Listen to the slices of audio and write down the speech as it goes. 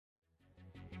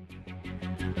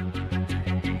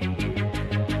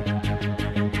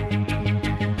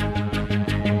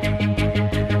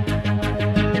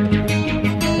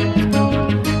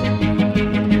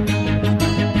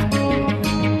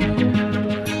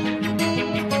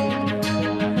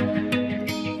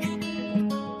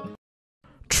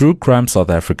True Crime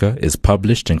South Africa is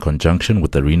published in conjunction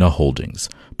with Arena Holdings,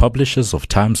 publishers of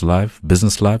Times Live,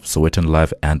 Business Live, Sowetan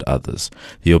Live, and others.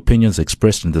 The opinions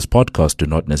expressed in this podcast do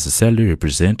not necessarily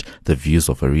represent the views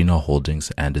of Arena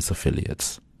Holdings and its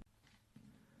affiliates.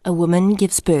 A woman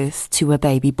gives birth to a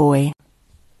baby boy.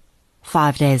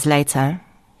 5 days later,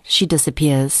 she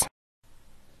disappears.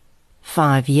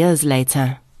 5 years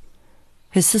later,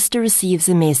 her sister receives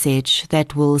a message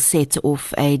that will set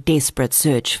off a desperate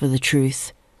search for the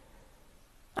truth.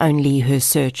 Only her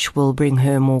search will bring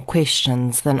her more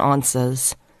questions than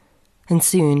answers, and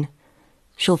soon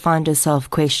she'll find herself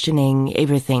questioning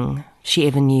everything she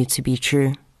ever knew to be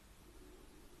true.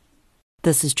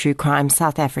 This is True Crime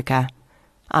South Africa.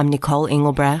 I'm Nicole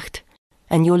Engelbrecht,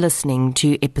 and you're listening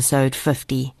to episode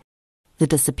 50, The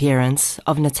Disappearance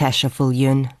of Natasha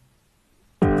Viljoen.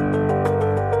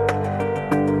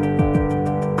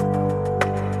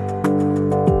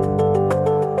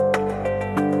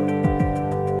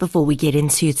 Before we get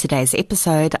into today's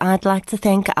episode, I'd like to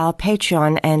thank our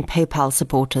Patreon and PayPal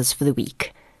supporters for the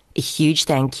week. A huge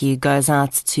thank you goes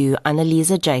out to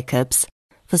Annalisa Jacobs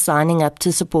for signing up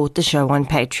to support the show on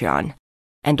Patreon,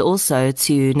 and also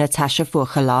to Natasha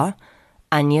Vogelaar,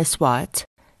 Anya Swart,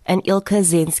 and Ilka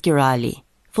Zenskirali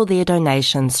for their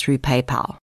donations through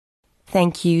PayPal.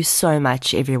 Thank you so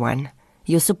much, everyone.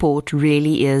 Your support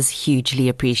really is hugely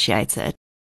appreciated.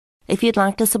 If you'd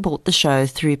like to support the show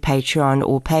through Patreon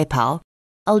or PayPal,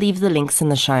 I'll leave the links in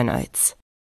the show notes.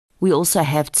 We also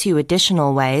have 2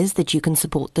 additional ways that you can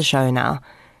support the show now.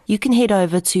 You can head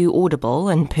over to Audible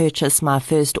and purchase my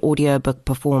first audiobook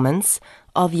performance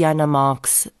of Jana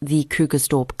Mark's The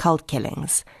Krugersdorp Cult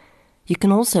Killings. You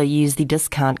can also use the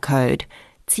discount code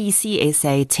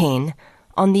TCSA10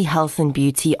 on the health and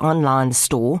beauty online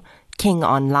store, King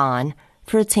Online,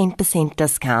 for a 10%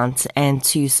 discount and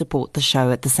to support the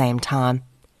show at the same time.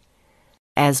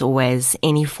 As always,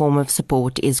 any form of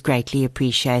support is greatly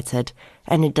appreciated,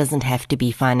 and it doesn't have to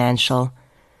be financial.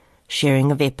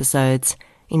 Sharing of episodes,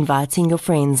 inviting your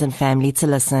friends and family to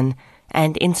listen,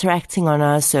 and interacting on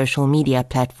our social media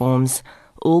platforms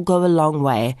all go a long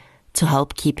way to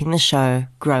help keeping the show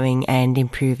growing and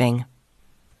improving.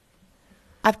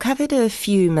 I've covered a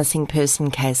few missing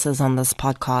person cases on this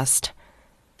podcast.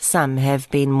 Some have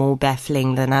been more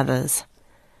baffling than others.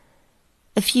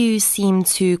 A few seem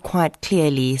to quite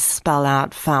clearly spell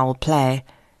out foul play,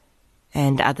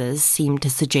 and others seem to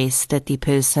suggest that the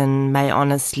person may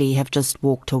honestly have just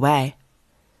walked away.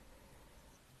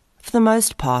 For the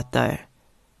most part, though,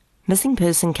 missing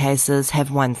person cases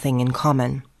have one thing in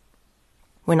common.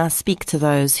 When I speak to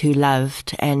those who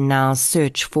loved and now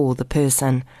search for the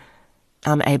person,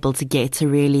 I'm able to get a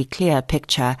really clear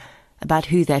picture about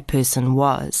who that person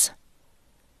was.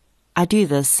 I do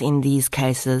this in these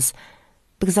cases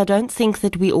because I don't think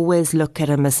that we always look at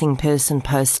a missing person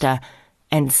poster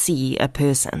and see a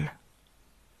person.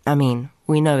 I mean,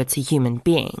 we know it's a human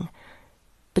being,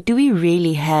 but do we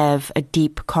really have a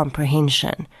deep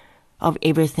comprehension of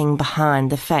everything behind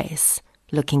the face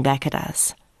looking back at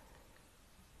us?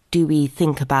 Do we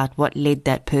think about what led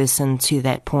that person to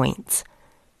that point,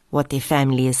 what their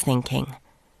family is thinking?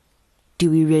 Do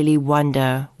we really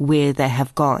wonder where they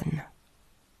have gone?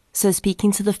 So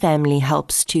speaking to the family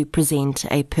helps to present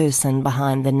a person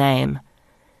behind the name.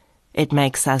 It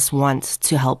makes us want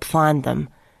to help find them,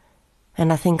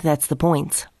 and I think that's the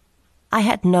point. I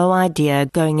had no idea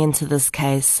going into this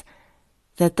case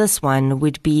that this one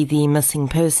would be the missing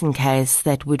person case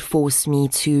that would force me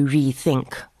to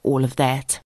rethink all of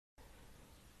that.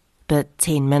 But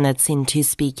 10 minutes into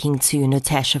speaking to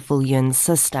Natasha Viljoen's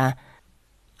sister,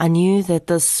 I knew that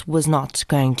this was not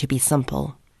going to be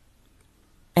simple.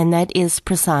 And that is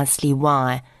precisely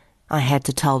why I had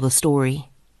to tell the story.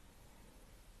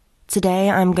 Today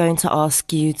I'm going to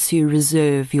ask you to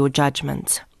reserve your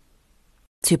judgment,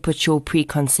 to put your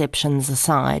preconceptions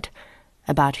aside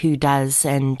about who does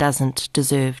and doesn't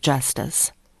deserve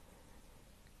justice.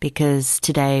 Because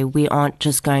today we aren't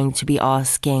just going to be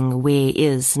asking, where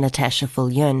is Natasha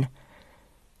Viljoen?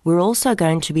 We're also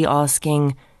going to be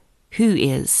asking, who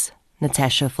is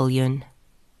Natasha Viljoen?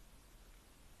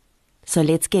 So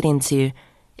let's get into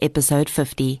episode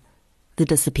 50, The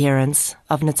Disappearance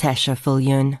of Natasha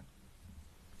Viljoen.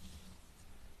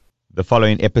 The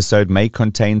following episode may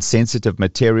contain sensitive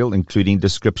material, including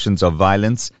descriptions of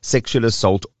violence, sexual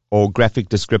assault, or graphic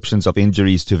descriptions of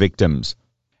injuries to victims.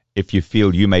 If you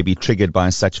feel you may be triggered by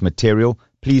such material,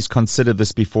 please consider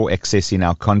this before accessing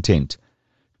our content.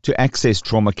 To access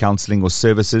trauma counseling or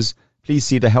services, please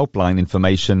see the helpline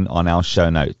information on our show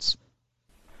notes.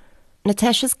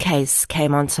 Natasha's case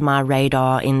came onto my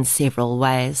radar in several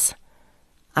ways.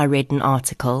 I read an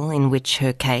article in which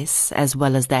her case, as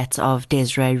well as that of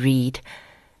Desiree Reed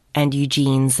and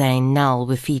Eugene Zane Null,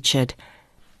 were featured.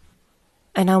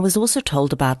 And I was also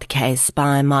told about the case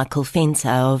by Michael Fenter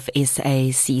of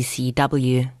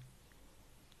SACCW.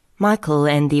 Michael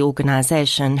and the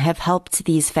organisation have helped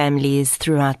these families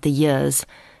throughout the years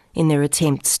in their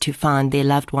attempts to find their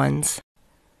loved ones.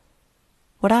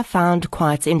 What I found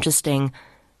quite interesting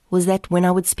was that when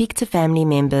I would speak to family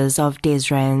members of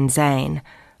Desiree and Zane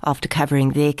after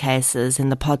covering their cases in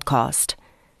the podcast,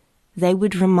 they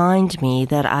would remind me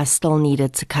that I still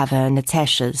needed to cover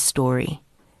Natasha's story.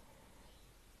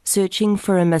 Searching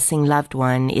for a missing loved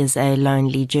one is a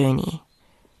lonely journey.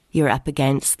 You're up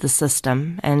against the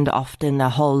system and often a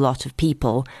whole lot of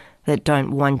people that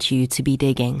don't want you to be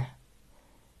digging.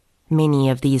 Many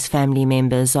of these family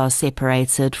members are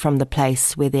separated from the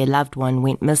place where their loved one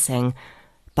went missing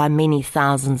by many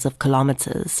thousands of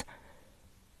kilometers.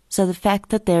 So the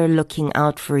fact that they're looking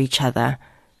out for each other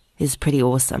is pretty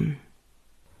awesome.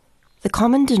 The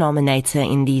common denominator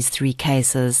in these three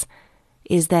cases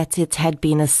is that it had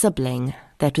been a sibling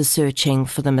that was searching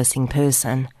for the missing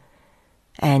person.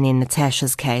 And in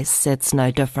Natasha's case, it's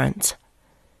no different.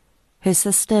 Her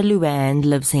sister Luann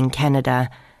lives in Canada,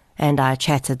 and I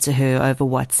chatted to her over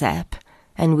WhatsApp,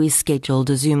 and we scheduled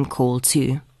a Zoom call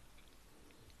too.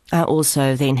 I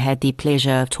also then had the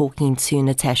pleasure of talking to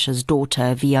Natasha's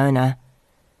daughter, Fiona.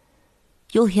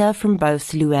 You'll hear from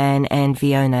both Luann and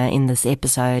Fiona in this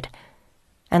episode,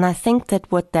 and I think that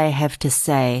what they have to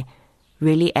say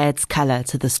really adds colour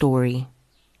to the story.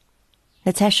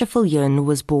 Natasha Viljoen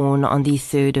was born on the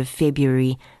 3rd of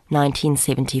February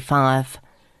 1975.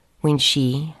 When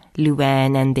she,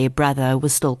 Luann and their brother were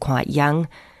still quite young,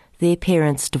 their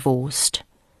parents divorced.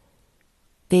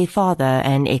 Their father,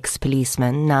 an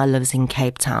ex-policeman, now lives in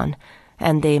Cape Town,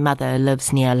 and their mother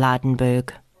lives near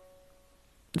Lydenburg.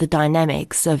 The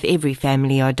dynamics of every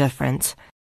family are different,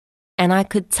 and I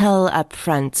could tell up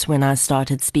front when I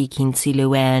started speaking to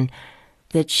Luann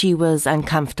that she was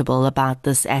uncomfortable about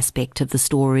this aspect of the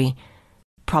story,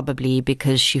 probably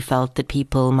because she felt that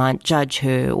people might judge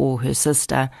her or her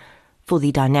sister for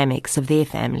the dynamics of their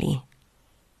family.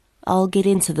 I'll get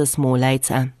into this more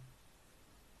later.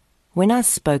 When I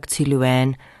spoke to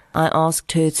Luann, I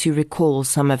asked her to recall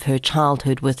some of her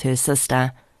childhood with her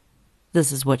sister.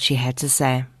 This is what she had to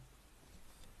say.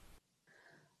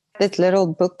 This little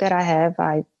book that I have,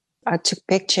 I took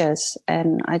pictures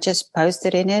and I just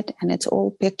posted in it, and it's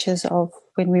all pictures of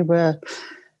when we were,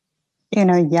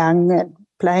 young and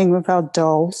playing with our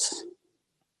dolls.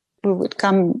 We would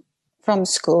come from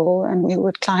school and we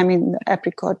would climb in the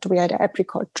apricot. We had an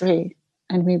apricot tree,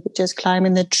 and we would just climb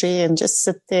in the tree and just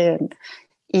sit there and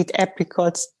eat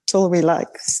apricots till we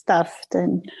stuffed.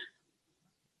 And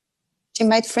she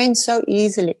made friends so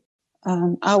easily.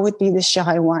 I would be the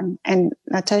shy one, and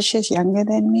Natasha's younger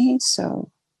than me,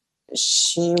 so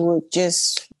she would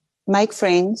just make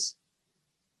friends,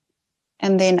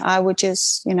 and then I would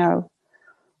just,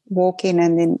 walk in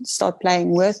and then start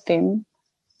playing with them.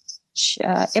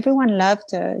 Everyone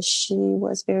loved her. She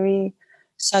was very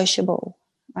sociable.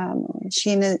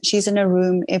 She's in a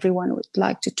room, everyone would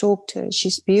like to talk to her.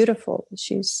 She's beautiful.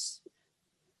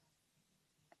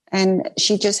 And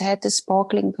she just had the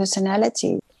sparkling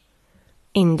personality.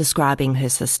 In describing her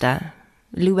sister,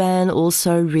 Luann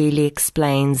also really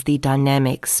explains the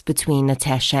dynamics between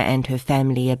Natasha and her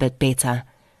family a bit better.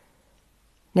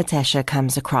 Natasha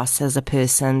comes across as a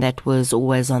person that was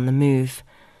always on the move.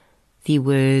 The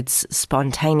words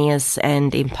spontaneous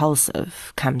and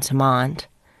impulsive come to mind.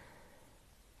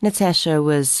 Natasha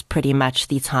was pretty much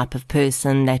the type of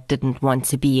person that didn't want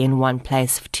to be in one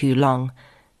place for too long,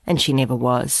 and she never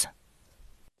was.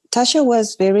 Tasha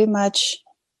was very much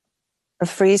a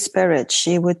free spirit.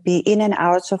 She would be in and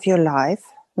out of your life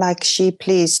like she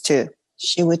pleased to.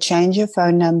 She would change her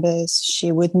phone numbers.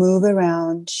 She would move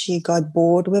around. She got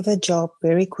bored with her job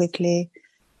very quickly.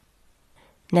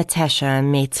 Natasha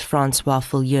met Francois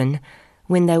Viljoen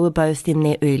when they were both in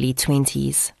their early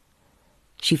 20s.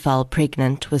 She fell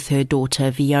pregnant with her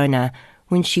daughter Fiona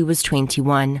when she was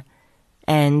 21,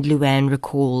 and Luann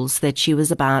recalls that she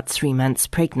was about 3 months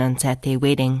pregnant at their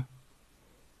wedding.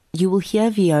 You will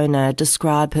hear Fiona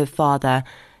describe her father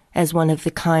as one of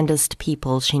the kindest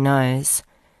people she knows,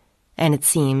 and it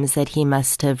seems that he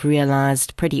must have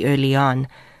realized pretty early on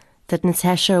that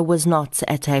Natasha was not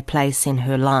at a place in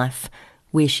her life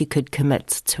where she could commit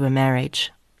to a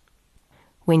marriage.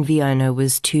 When Fiona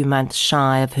was 2 months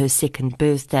shy of her second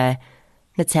birthday,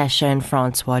 Natasha and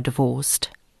Francois divorced.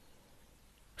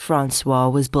 Francois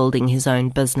was building his own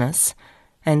business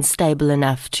and stable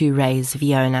enough to raise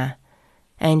Fiona,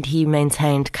 and he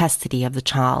maintained custody of the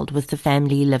child with the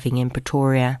family living in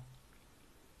Pretoria.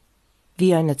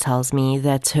 Fiona tells me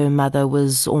that her mother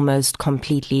was almost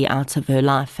completely out of her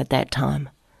life at that time.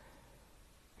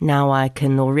 Now I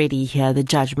can already hear the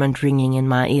judgment ringing in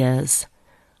my ears.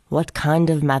 What kind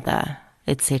of mother,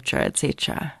 etc.,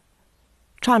 etc.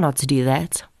 Try not to do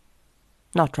that.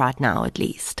 Not right now, at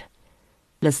least.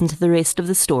 Listen to the rest of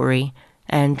the story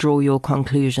and draw your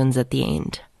conclusions at the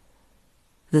end.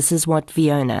 This is what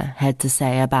Fiona had to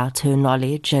say about her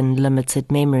knowledge and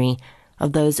limited memory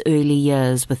of those early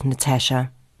years with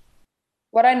Natasha.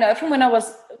 What I know from when I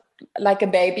was like a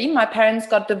baby, my parents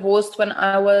got divorced when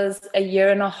I was 1.5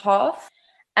 years,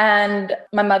 and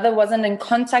my mother wasn't in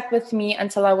contact with me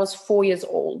until I was 4 years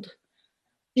old.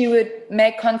 She would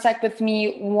make contact with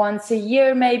me once a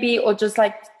year maybe, or just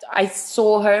like I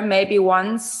saw her maybe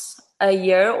once a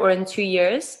year or in 2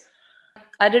 years.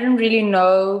 I didn't really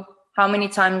know how many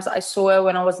times I saw her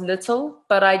when I was little,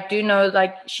 but I do know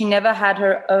like she never had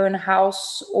her own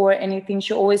house or anything.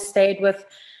 She always stayed with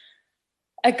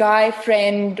a guy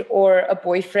friend or a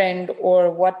boyfriend or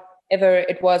whatever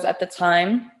it was at the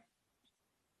time.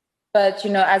 But,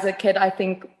 as a kid, I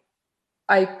think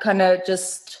I kind of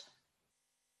just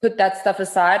put that stuff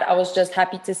aside. I was just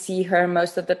happy to see her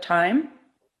most of the time.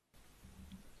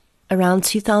 Around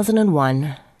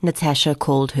 2001, Natasha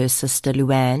called her sister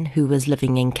Luann, who was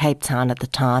living in Cape Town at the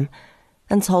time,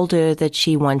 and told her that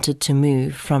she wanted to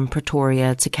move from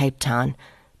Pretoria to Cape Town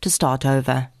to start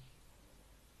over.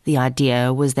 The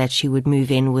idea was that she would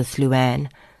move in with Luann,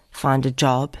 find a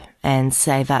job, and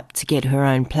save up to get her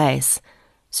own place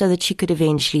so that she could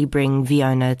eventually bring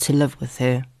Fiona to live with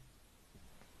her.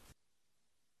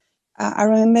 I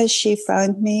remember she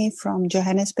phoned me from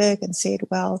Johannesburg and said,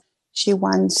 well, she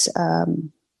wants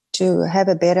to have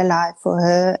a better life for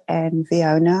her and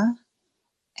Fiona.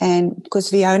 And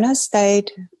because Fiona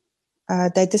stayed,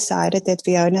 they decided that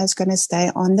Fiona is going to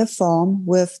stay on the farm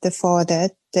with the father,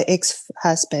 the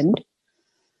ex-husband.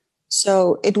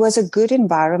 So it was a good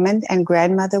environment, and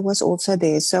grandmother was also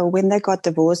there. So when they got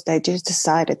divorced, they just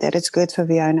decided that it's good for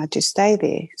Fiona to stay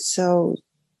there. So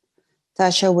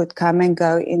Tasha would come and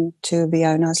go into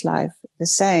Fiona's life the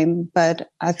same, but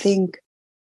I think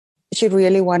she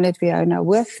really wanted Fiona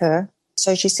with her.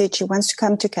 So she said she wants to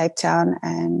come to Cape Town,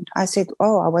 and I said,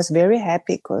 I was very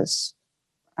happy because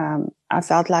I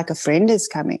felt like a friend is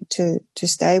coming to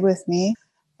stay with me.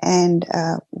 And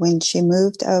when she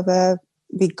moved over,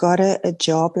 we got a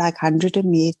job like 100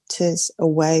 meters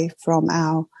away from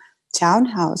our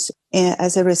townhouse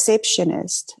as a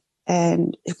receptionist.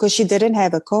 And because she didn't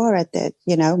have a car at that,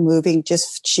 moving,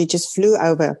 she just flew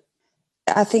over.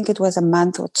 I think it was a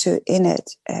month or two in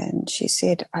it. And she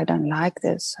said, I don't like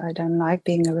this. I don't like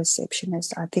being a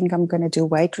receptionist. I think I'm going to do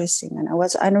waitressing. And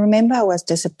I remember I was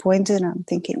disappointed. I'm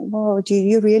thinking, whoa, do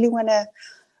you really want to,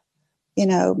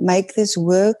 make this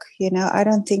work? I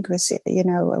don't think,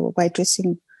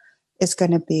 waitressing is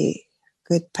going to be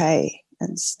good pay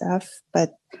and stuff.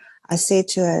 But I said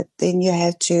to her, then you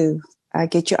have to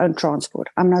get your own transport.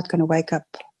 I'm not going to wake up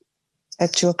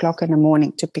at 2:00 in the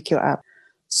morning to pick you up.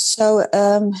 So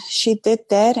she did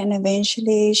that, and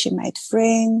eventually she made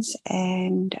friends,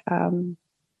 and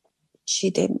she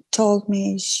then told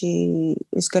me she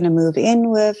is going to move in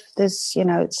with this,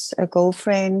 it's a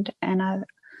girlfriend. And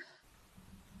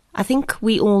I think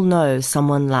we all know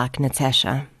someone like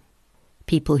Natasha.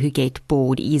 People who get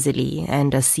bored easily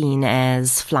and are seen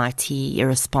as flighty,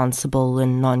 irresponsible,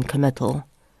 and non-committal.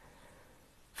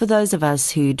 For those of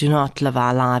us who do not live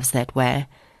our lives that way,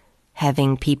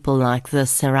 having people like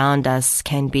this around us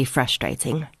can be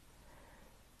frustrating.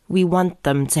 We want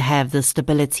them to have the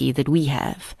stability that we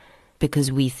have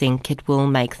because we think it will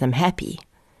make them happy.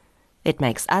 It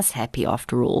makes us happy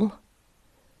after all.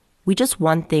 We just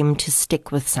want them to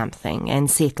stick with something and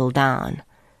settle down.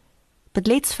 But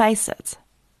let's face it,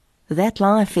 that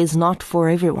life is not for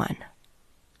everyone.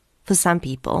 For some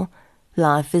people,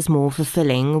 life is more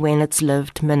fulfilling when it's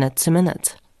lived minute to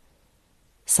minute.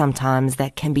 Sometimes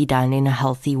that can be done in a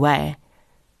healthy way,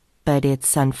 but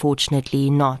it's unfortunately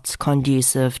not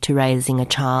conducive to raising a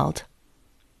child.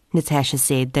 Natasha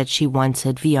said that she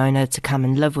wanted Fiona to come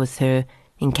and live with her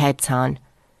in Cape Town,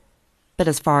 but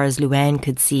as far as Luann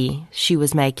could see, she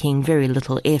was making very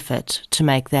little effort to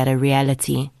make that a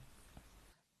reality.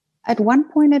 At one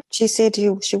point, she said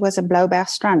she was a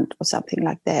Bloubergstrand or something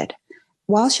like that.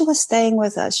 While she was staying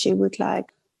with us, she would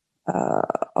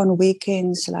on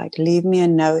weekends, leave me a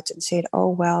note and said, oh,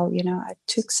 well, I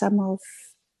took some of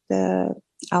the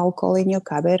alcohol in your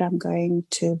cupboard. I'm going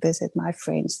to visit my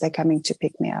friends. They're coming to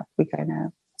pick me up. We're going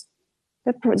to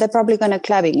they're probably going to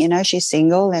clubbing, you know, she's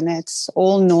single and it's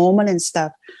all normal and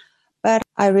stuff. But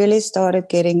I really started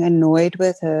getting annoyed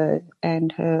with her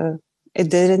and it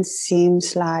didn't seem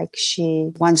like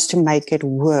she wants to make it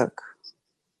work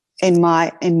in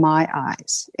my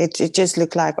eyes. It just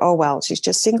looked like, oh, well, she's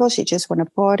just single. She just want to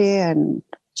party and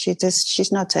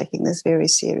she's not taking this very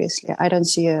seriously. I don't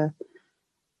see her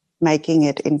making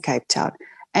it in Cape Town.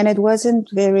 And it wasn't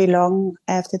very long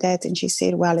after that. And she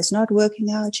said, well, it's not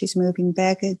working out. She's moving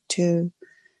back to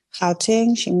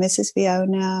Gauteng. She misses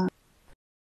Fiona.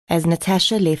 As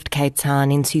Natasha left Cape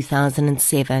Town in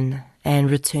 2007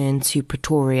 and returned to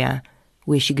Pretoria,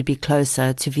 where she could be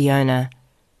closer to Fiona,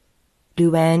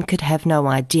 Luann could have no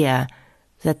idea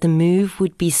that the move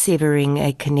would be severing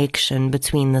a connection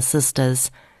between the sisters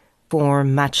for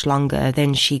much longer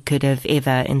than she could have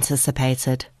ever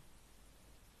anticipated.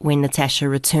 When Natasha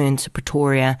returned to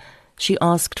Pretoria, she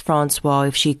asked Francois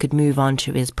if she could move on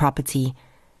to his property.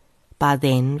 By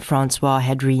then, Francois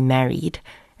had remarried,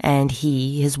 and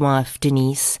he, his wife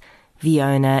Denise,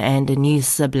 Fiona and a new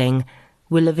sibling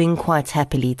were living quite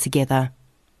happily together.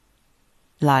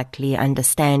 Likely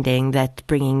understanding that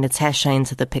bringing Natasha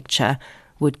into the picture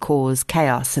would cause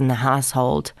chaos in the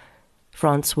household,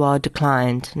 Francois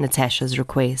declined Natasha's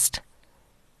request.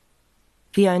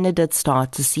 Fiona did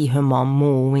start to see her mom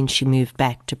more when she moved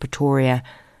back to Pretoria,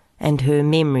 and her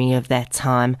memory of that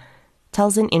time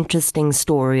tells an interesting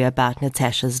story about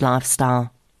Natasha's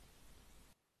lifestyle.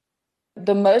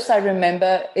 The most I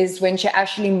remember is when she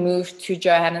actually moved to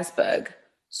Johannesburg.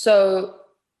 So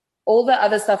all the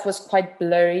other stuff was quite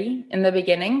blurry in the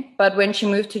beginning, but when she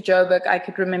moved to Joburg, I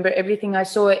could remember everything. I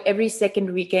saw her every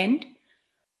second weekend,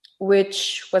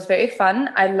 which was very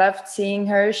fun. I loved seeing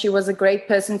her. She was a great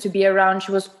person to be around.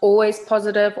 She was always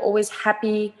positive, always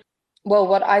happy. Well,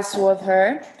 what I saw of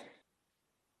her.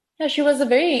 Yeah, she was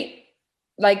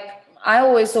I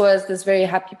always saw her as this very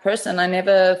happy person. I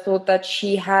never thought that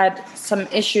she had some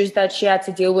issues that she had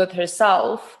to deal with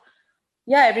herself.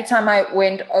 Yeah, every time I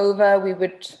went over, we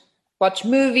would watch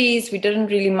movies. We didn't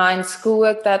really mind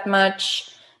schoolwork that much.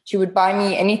 She would buy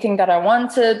me anything that I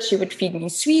wanted. She would feed me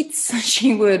sweets.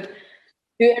 She would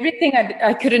do everything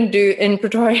I couldn't do in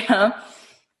Pretoria.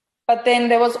 But then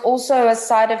there was also a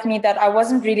side of me that I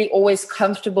wasn't really always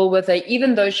comfortable with her,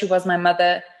 even though she was my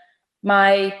mother.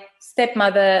 My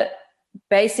stepmother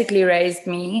basically raised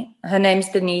me. Her name's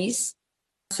Denise.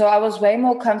 So I was way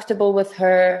more comfortable with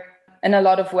her in a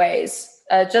lot of ways.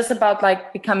 Just about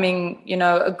becoming,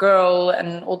 a girl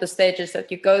and all the stages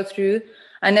that you go through.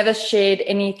 I never shared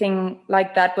anything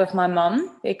like that with my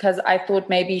mom because I thought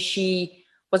maybe she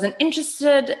wasn't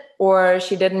interested or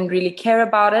she didn't really care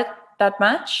about it that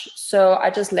much. So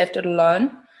I just left it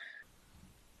alone.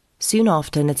 Soon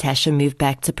after Natasha moved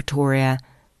back to Pretoria,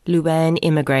 Luann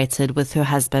immigrated with her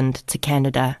husband to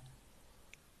Canada.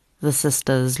 The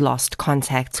sisters lost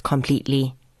contact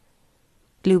completely.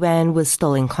 Luann was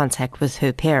still in contact with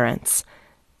her parents,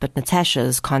 but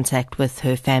Natasha's contact with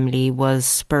her family was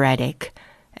sporadic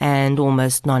and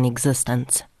almost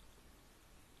non-existent.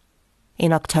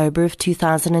 In October of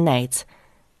 2008,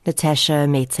 Natasha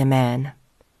met a man.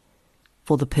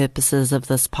 For the purposes of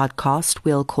this podcast,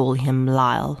 we'll call him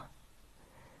Lyle.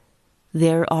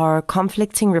 There are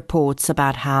conflicting reports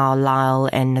about how Lyle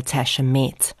and Natasha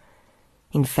met.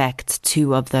 In fact,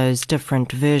 two of those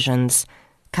different versions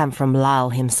come from Lyle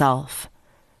himself.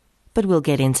 But we'll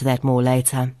get into that more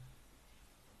later.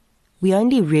 We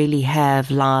only really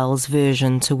have Lyle's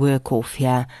version to work off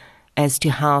here as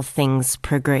to how things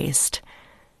progressed.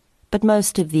 But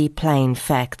most of the plain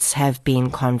facts have been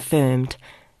confirmed,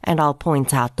 and I'll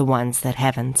point out the ones that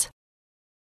haven't.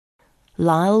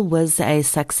 Lyle was a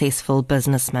successful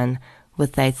businessman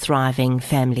with a thriving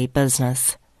family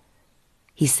business.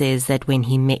 He says that when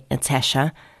he met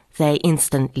Natasha, they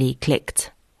instantly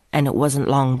clicked, and it wasn't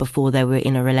long before they were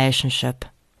in a relationship.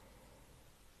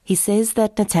 He says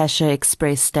that Natasha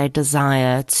expressed a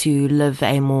desire to live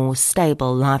a more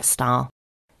stable lifestyle,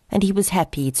 and he was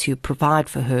happy to provide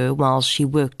for her while she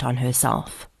worked on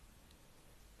herself.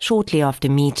 Shortly after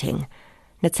meeting,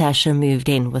 Natasha moved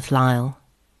in with Lyle.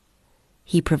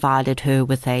 He provided her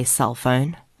with a cell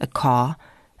phone, a car,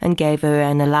 and gave her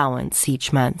an allowance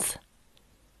each month.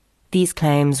 These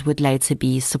claims would later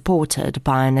be supported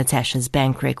by Natasha's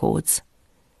bank records.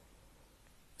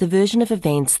 The version of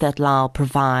events that Lyle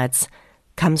provides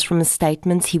comes from a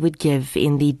statement he would give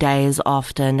in the days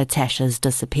after Natasha's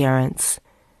disappearance.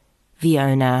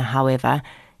 Fiona, however,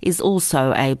 is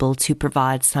also able to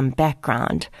provide some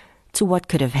background to what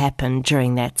could have happened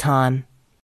during that time.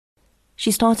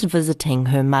 She started visiting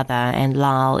her mother and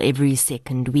Lyle every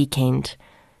second weekend.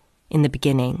 In the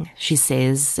beginning, she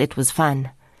says it was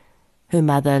fun. Her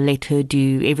mother let her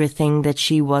do everything that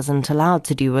she wasn't allowed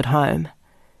to do at home.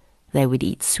 They would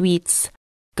eat sweets,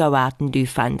 go out and do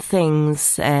fun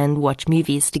things, and watch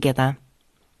movies together.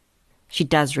 She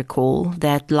does recall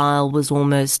that Lyle was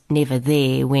almost never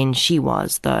there when she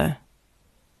was, though.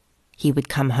 He would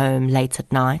come home late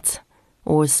at night,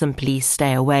 or simply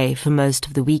stay away for most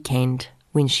of the weekend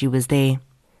when she was there.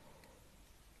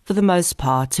 For the most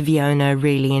part, Fiona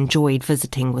really enjoyed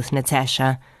visiting with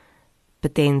Natasha,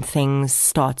 but then things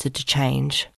started to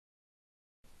change.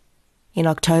 In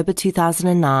October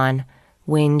 2009,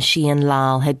 when she and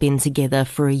Lyle had been together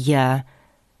for a year,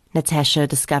 Natasha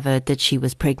discovered that she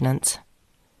was pregnant.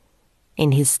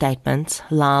 In his statement,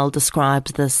 Lyle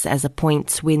described this as a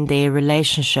point when their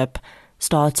relationship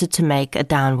started to make a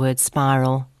downward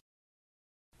spiral.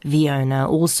 Fiona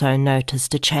also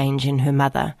noticed a change in her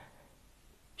mother.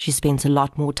 She spent a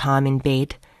lot more time in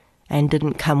bed and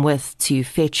didn't come with to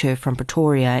fetch her from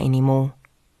Pretoria anymore.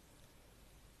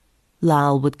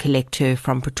 Lyle would collect her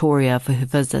from Pretoria for her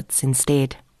visits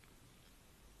instead.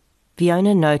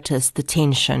 Fiona noticed the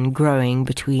tension growing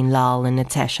between Lyle and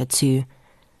Natasha too.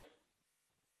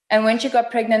 And when she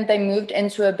got pregnant, they moved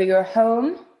into a bigger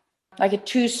home, like a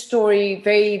 2-story,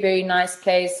 very, very nice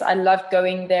place. I loved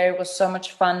going there. It was so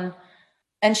much fun.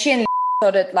 And she and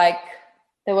started like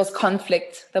there was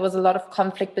conflict. There was a lot of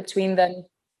conflict between them.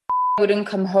 He wouldn't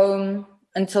come home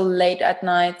until late at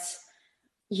night.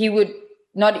 He would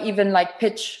not even like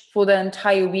pitch for the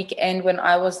entire weekend when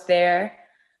I was there.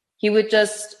 He would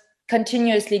just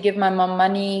continuously give my mom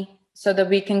money so that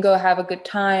we can go have a good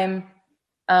time.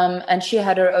 And she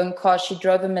had her own car. She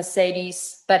drove a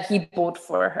Mercedes that he bought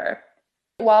for her.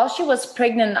 While she was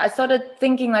pregnant, I started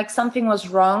thinking like something was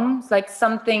wrong. Like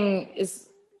something is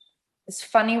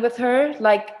funny with her.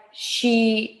 Like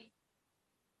she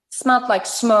smelled like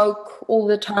smoke all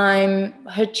the time.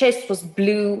 Her chest was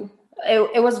blue.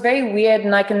 It was very weird.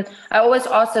 And I always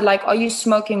asked her like, are you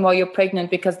smoking while you're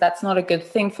pregnant? Because that's not a good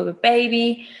thing for the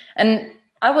baby. And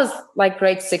I was like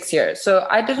grade 6 years, so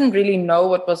I didn't really know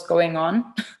what was going on.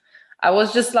 I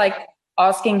was just like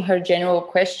asking her general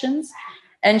questions,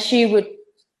 and she would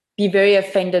be very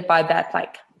offended by that.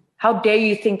 Like, how dare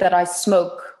you think that I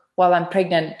smoke while I'm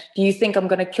pregnant? Do you think I'm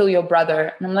going to kill your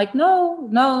brother? And I'm like, no,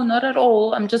 not at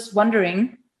all. I'm just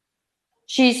wondering.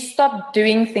 She stopped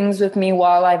doing things with me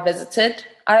while I visited.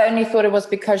 I only thought it was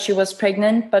because she was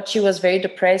pregnant, but she was very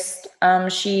depressed.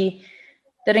 She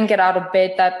didn't get out of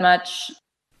bed that much.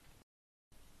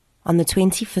 On the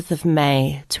 25th of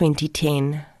May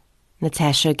 2010,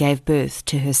 Natasha gave birth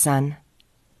to her son.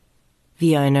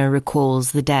 Fiona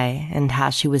recalls the day and how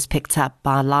she was picked up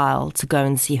by Lyle to go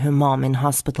and see her mom in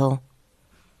hospital.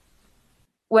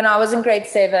 When I was in grade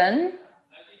 7,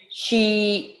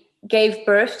 she gave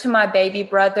birth to my baby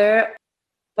brother,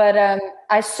 but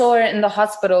I saw her in the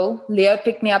hospital. Leo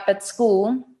picked me up at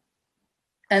school,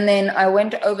 and then I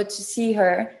went over to see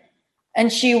her,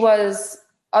 and she was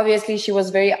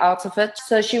very out of it.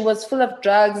 So she was full of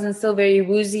drugs and still very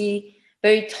woozy,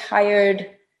 very tired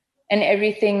and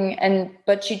everything.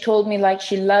 But she told me like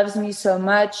she loves me so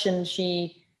much and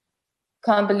she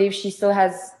can't believe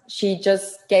she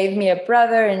just gave me a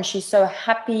brother and she's so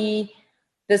happy.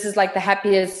 This is like the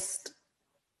happiest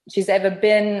she's ever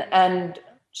been, and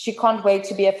she can't wait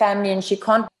to be a family, and she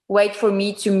can't wait for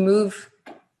me to move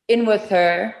in with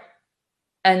her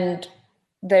and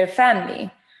their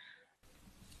family.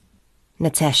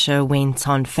 Natasha went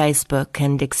on Facebook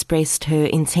and expressed her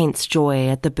intense joy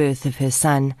at the birth of her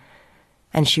son,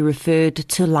 and she referred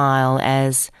to Lyle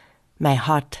as my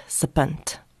hart se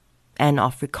punt, an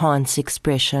Afrikaans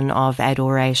expression of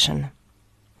adoration.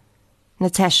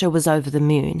 Natasha was over the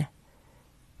moon.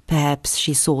 Perhaps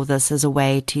she saw this as a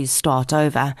way to start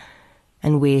over,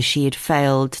 and where she had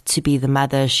failed to be the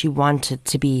mother she wanted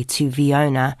to be to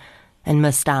Fiona and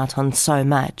missed out on so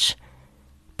much,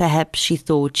 perhaps she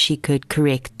thought she could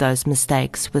correct those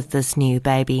mistakes with this new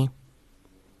baby.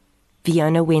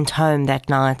 Fiona went home that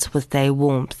night with a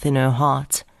warmth in her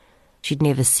heart. She'd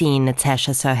never seen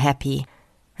Natasha so happy,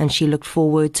 and she looked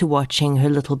forward to watching her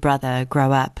little brother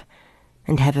grow up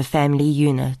and have a family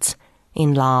unit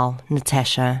in Lyle,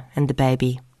 Natasha, and the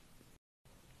baby.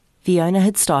 Fiona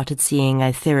had started seeing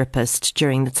a therapist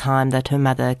during the time that her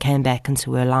mother came back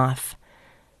into her life.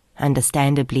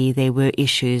 Understandably, there were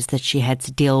issues that she had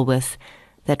to deal with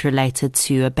that related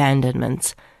to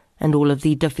abandonment and all of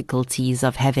the difficulties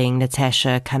of having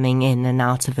Natasha coming in and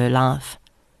out of her life.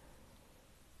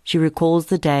 She recalls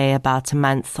the day about a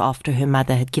month after her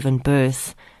mother had given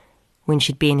birth, when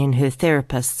she'd been in her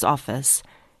therapist's office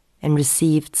and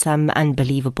received some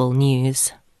unbelievable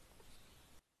news.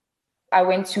 I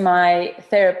went to my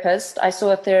therapist. I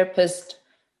saw a therapist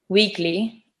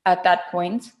weekly at that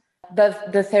point.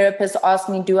 The therapist asked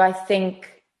me, do I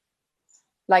think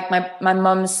like my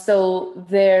mom's still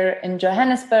there in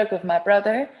Johannesburg with my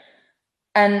brother?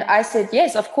 And I said,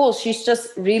 yes, of course. She's just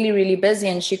really, really busy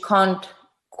and she can't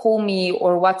call me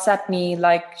or WhatsApp me.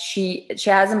 Like she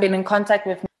hasn't been in contact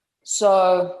with me.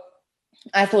 So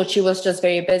I thought she was just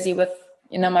very busy with,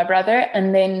 my brother.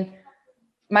 And then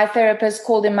my therapist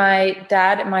called in my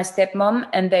dad and my stepmom,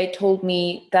 and they told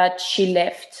me that she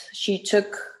left. She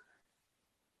took,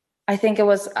 I think it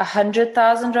was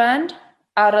 100,000 Rand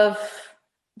out of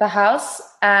the house,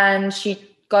 and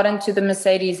she got into the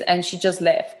Mercedes and she just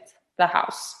left the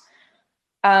house.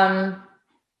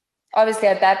 Obviously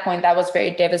at that point that was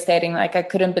very devastating. Like I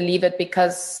couldn't believe it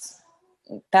because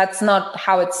that's not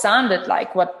how it sounded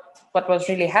like what was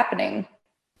really happening.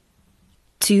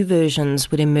 Two versions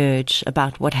would emerge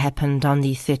about what happened on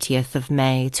the 30th of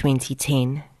May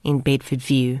 2010 in Bedford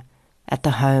View at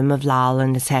the home of Lyle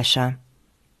and Natasha.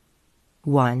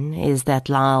 One is that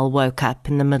Lyle woke up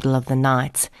in the middle of the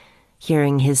night,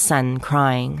 hearing his son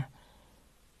crying.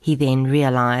 He then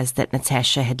realized that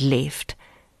Natasha had left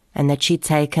and that she'd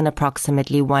taken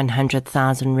approximately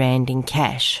 100,000 Rand in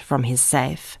cash from his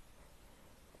safe.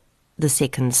 The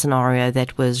second scenario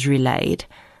that was relayed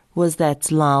was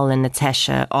that Lyle and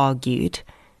Natasha argued.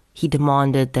 He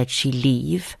demanded that she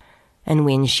leave, and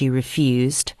when she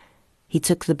refused, he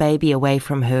took the baby away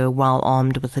from her while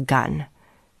armed with a gun,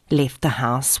 left the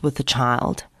house with the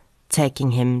child,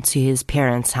 taking him to his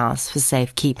parents' house for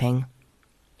safekeeping.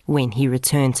 When he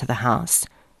returned to the house,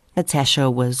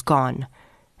 Natasha was gone,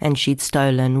 and she'd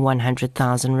stolen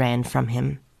 100,000 Rand from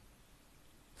him.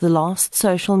 The last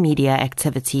social media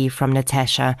activity from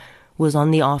Natasha was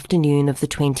on the afternoon of the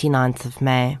 29th of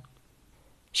May.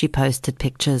 She posted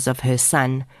pictures of her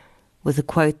son with a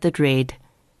quote that read,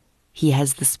 "He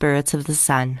has the spirit of the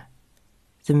sun,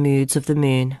 the moods of the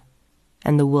moon,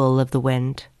 and the will of the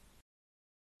wind."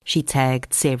 She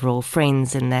tagged several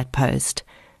friends in that post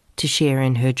to share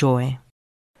in her joy.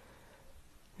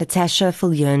 Natasha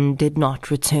Viljoen did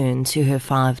not return to her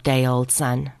 5-day-old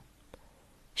son.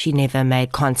 She never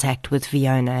made contact with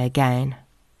Fiona again.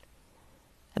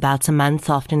 About a month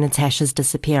after Natasha's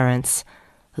disappearance,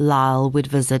 Lyle would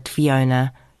visit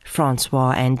Fiona,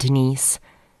 Francois and Denise,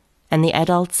 and the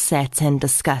adults sat and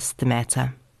discussed the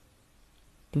matter.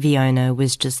 Fiona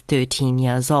was just 13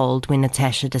 years old when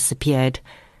Natasha disappeared,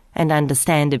 and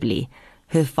understandably,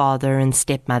 her father and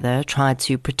stepmother tried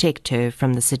to protect her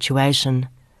from the situation.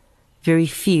 Very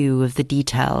few of the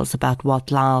details about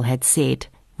what Lyle had said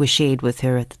were shared with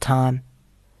her at the time.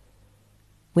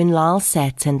 When Lyle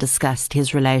sat and discussed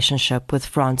his relationship with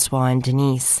Francois and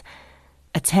Denise,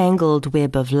 a tangled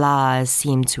web of lies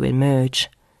seemed to emerge.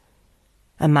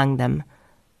 Among them,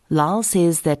 Lyle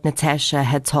says that Natasha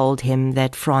had told him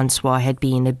that Francois had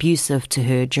been abusive to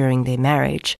her during their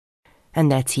marriage,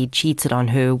 and that he'd cheated on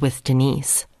her with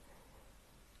Denise.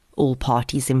 All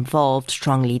parties involved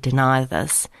strongly deny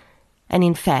this, and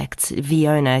in fact,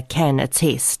 Fiona can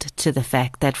attest to the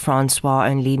fact that Francois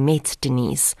only met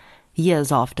Denise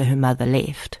years after her mother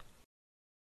left.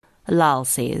 Lyle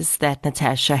says that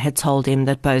Natasha had told him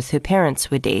that both her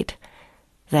parents were dead.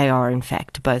 They are in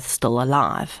fact both still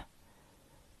alive.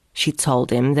 She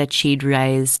told him that she'd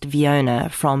raised Fiona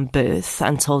from birth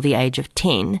until the age of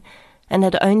 10 and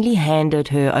had only handed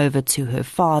her over to her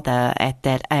father at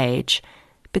that age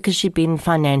because she'd been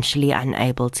financially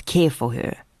unable to care for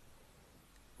her.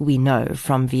 We know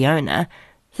from Fiona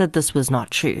that this was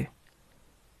not true.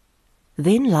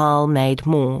 Then Lyle made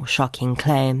more shocking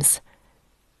claims.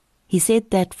 He said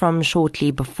that from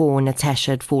shortly before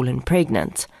Natasha had fallen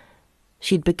pregnant,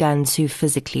 she'd begun to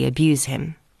physically abuse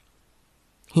him.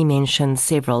 He mentioned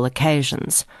several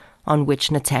occasions on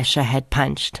which Natasha had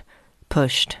punched,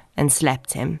 pushed, and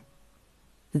slapped him.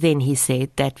 Then he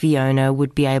said that Fiona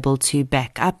would be able to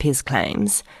back up his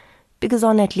claims because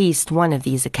on at least one of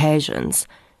these occasions,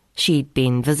 she'd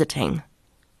been visiting.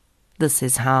 This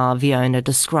is how Fiona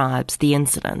describes the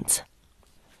incident.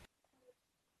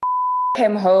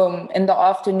 Came home in the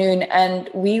afternoon and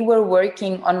we were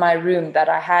working on my room that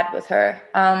I had with her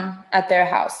at their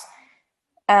house.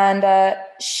 And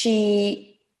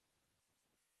she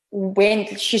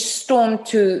stormed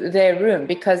to their room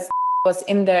because was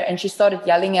in there, and she started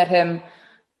yelling at him,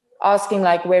 asking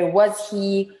like, where was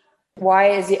he? Why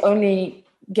is he only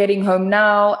getting home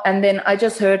now? And then I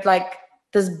just heard like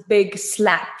this big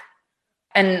slap.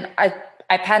 And I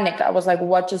panicked. I was like,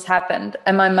 what just happened?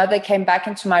 And my mother came back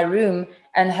into my room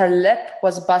and her lip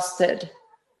was busted.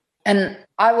 And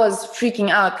I was freaking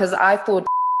out because I thought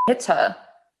hit her.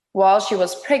 while she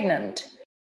was pregnant.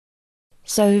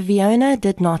 So Fiona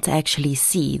did not actually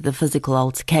see the physical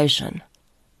altercation.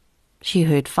 She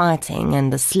heard fighting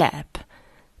and a slap,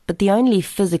 but the only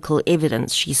physical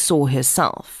evidence she saw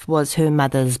herself was her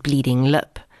mother's bleeding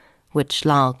lip, which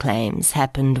Lyle claims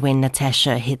happened when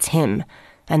Natasha hit him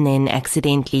and then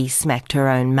accidentally smacked her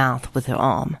own mouth with her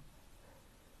arm.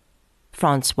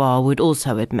 Francois would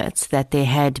also admit that there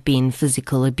had been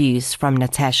physical abuse from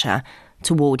Natasha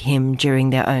toward him during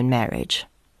their own marriage.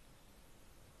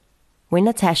 When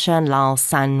Natasha and Lyle's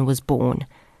son was born,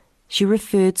 she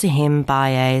referred to him by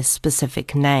a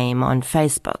specific name on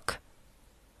Facebook.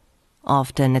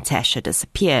 After Natasha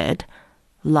disappeared,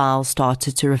 Lyle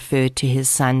started to refer to his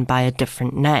son by a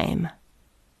different name.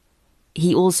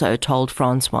 He also told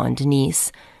Francois and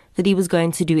Denise that he was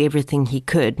going to do everything he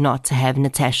could not to have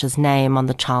Natasha's name on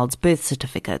the child's birth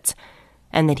certificate,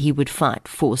 and that he would fight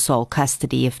for sole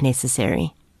custody if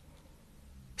necessary.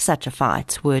 Such a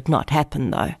fight would not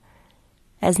happen, though,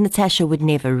 as Natasha would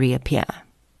never reappear.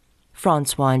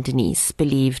 Francois and Denise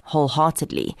believed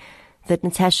wholeheartedly that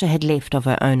Natasha had left of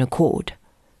her own accord.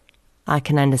 I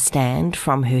can understand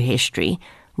from her history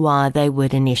why they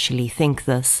would initially think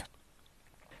this.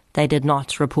 They did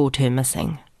not report her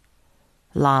missing.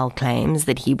 Lyle claims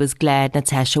that he was glad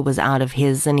Natasha was out of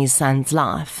his and his son's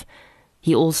life.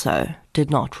 He also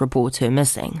did not report her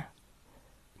missing.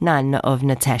 None of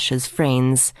Natasha's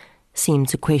friends seemed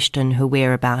to question her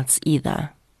whereabouts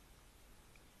either.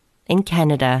 In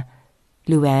Canada,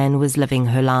 Luann was living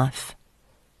her life.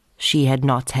 She had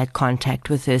not had contact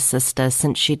with her sister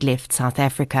since she'd left South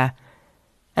Africa,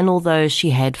 and although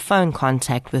she had phone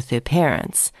contact with her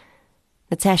parents,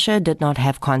 Natasha did not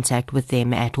have contact with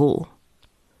them at all.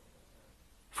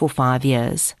 For 5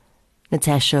 years,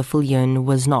 Natasha Viljoen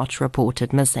was not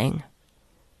reported missing.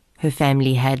 Her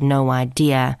family had no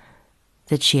idea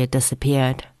that she had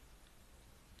disappeared.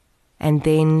 And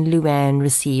then Luann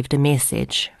received a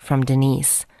message from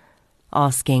Denise,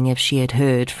 asking if she had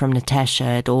heard from Natasha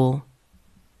at all.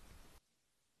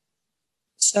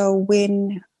 So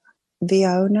when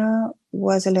Fiona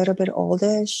was a little bit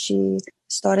older, she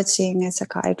started seeing a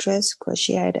psychiatrist because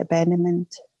she had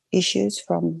abandonment issues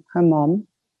from her mom.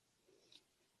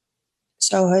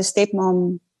 So her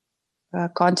stepmom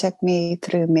contacted me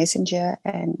through Messenger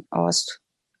and asked,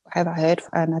 have I heard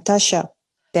from Natasha?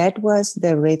 That was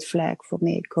the red flag for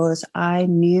me because I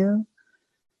knew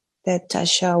that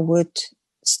Tasha would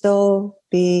still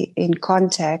be in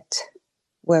contact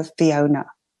with Fiona,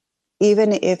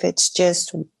 even if it's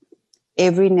just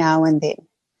every now and then.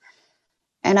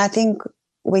 And I think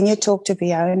when you talk to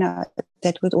Fiona,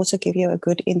 that would also give you a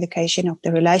good indication of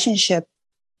the relationship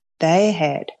they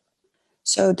had.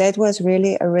 So that was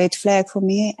really a red flag for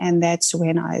me. And that's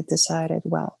when I decided,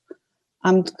 well,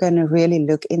 I'm going to really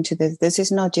look into this. This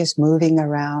is not just moving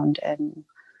around and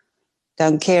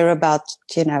don't care about,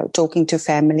 talking to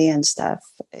family and stuff.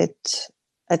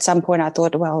 At some point I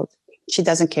thought, well, she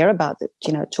doesn't care about it,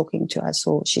 talking to us,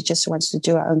 or she just wants to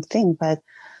do her own thing.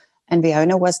 And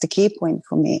Fiona was the key point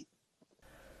for me.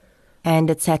 And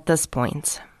it's at this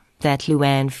point that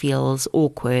Luann feels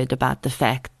awkward about the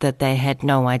fact that they had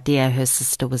no idea her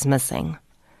sister was missing.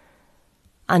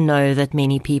 I know that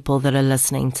many people that are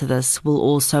listening to this will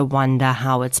also wonder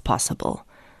how it's possible.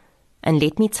 And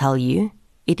let me tell you,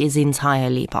 it is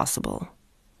entirely possible.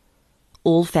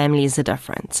 All families are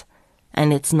different,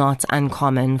 and it's not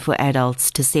uncommon for adults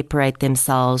to separate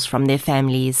themselves from their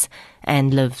families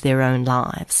and live their own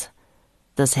lives.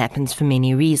 This happens for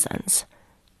many reasons.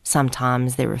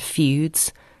 Sometimes there are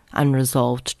feuds,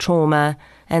 unresolved trauma,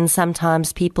 and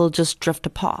sometimes people just drift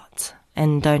apart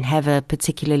and don't have a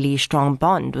particularly strong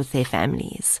bond with their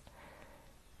families.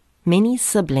 Many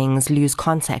siblings lose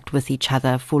contact with each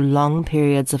other for long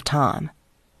periods of time.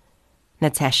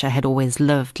 Natasha had always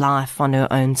lived life on her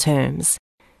own terms.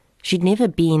 She'd never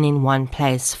been in one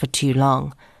place for too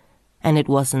long, and it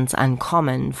wasn't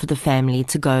uncommon for the family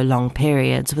to go long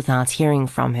periods without hearing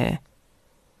from her.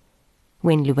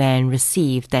 When Luann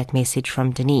received that message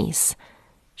from Denise,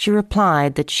 she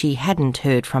replied that she hadn't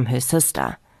heard from her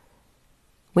sister.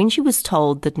 When she was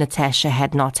told that Natasha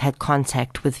had not had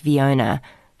contact with Fiona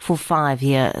for 5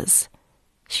 years,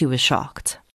 she was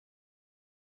shocked.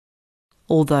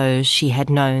 Although she had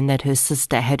known that her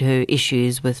sister had her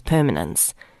issues with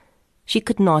permanence, she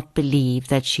could not believe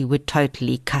that she would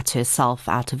totally cut herself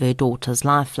out of her daughter's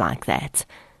life like that,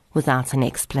 without an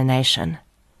explanation.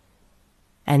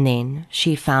 And then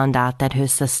she found out that her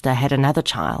sister had another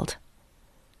child.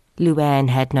 Luann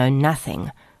had known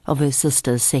nothing of her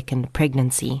sister's second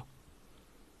pregnancy.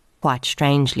 Quite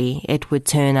strangely, it would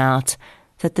turn out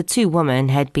that the two women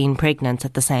had been pregnant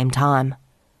at the same time.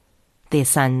 Their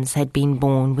sons had been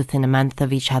born within a month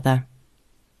of each other.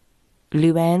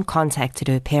 Luann contacted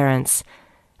her parents,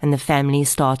 and the family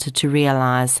started to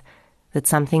realize that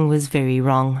something was very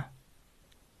wrong.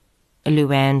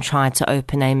 Luann tried to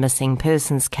open a missing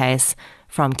persons case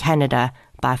from Canada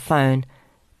by phone,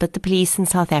 but the police in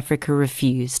South Africa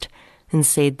refused and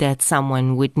said that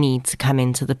someone would need to come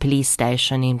into the police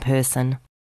station in person.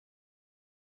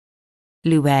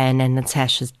 Luann and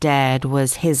Natasha's dad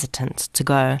was hesitant to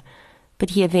go,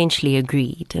 but he eventually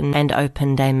agreed and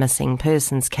opened a missing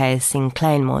persons case in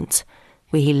Kleinmond,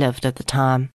 where he lived at the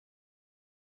time.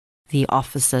 The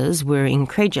officers were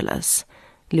incredulous,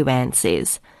 Luann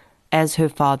says, as her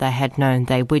father had known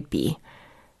they would be.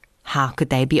 How could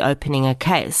they be opening a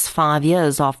case 5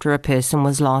 years after a person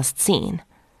was last seen?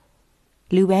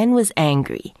 Luann was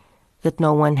angry that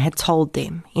no one had told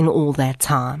them in all that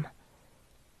time.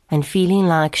 And feeling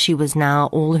like she was now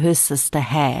all her sister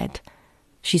had,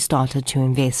 she started to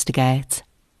investigate.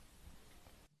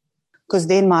 Because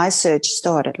then my search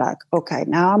started like, okay,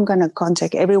 now I'm going to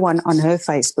contact everyone on her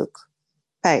Facebook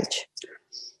page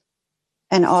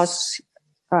and ask.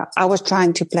 I was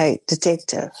trying to play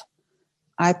detective.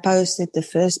 I posted the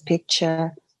first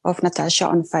picture of Natasha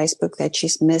on Facebook that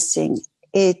she's missing.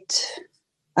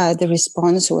 The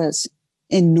response was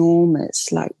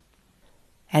enormous.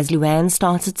 As Luann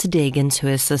started to dig into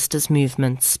her sister's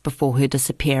movements before her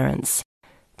disappearance,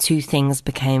 two things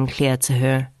became clear to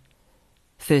her.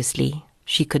 Firstly,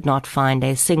 she could not find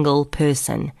a single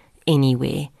person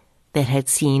anywhere that had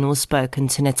seen or spoken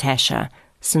to Natasha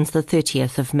since the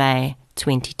 30th of May,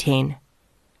 2010.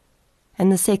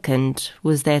 And the second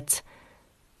was that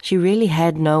she really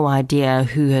had no idea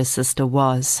who her sister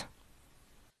was.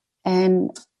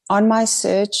 And on my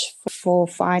search for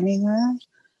finding her,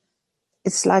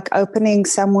 it's like opening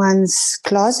someone's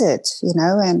closet,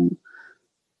 and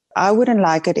I wouldn't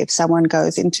like it if someone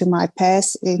goes into my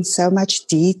past in so much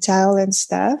detail and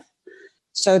stuff.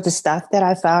 So the stuff that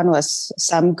I found was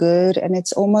some good, and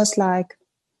it's almost like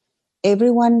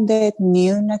everyone that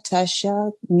knew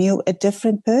Natasha knew a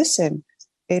different person.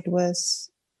 It was,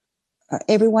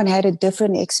 everyone had a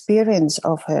different experience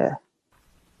of her.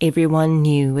 Everyone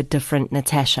knew a different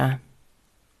Natasha.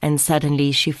 And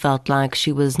suddenly she felt like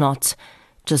she was not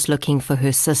just looking for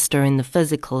her sister in the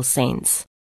physical sense,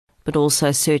 but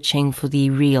also searching for the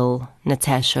real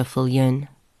Natasha Viljoen.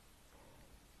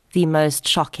 The most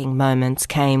shocking moments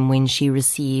came when she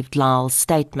received Lyle's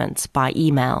statement by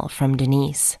email from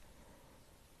Denise.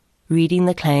 Reading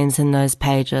the claims in those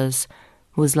pages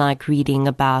was like reading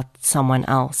about someone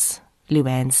else,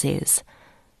 Luann says,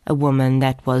 a woman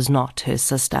that was not her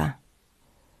sister.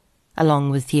 Along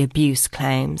with the abuse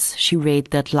claims, she read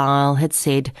that Lyle had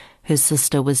said her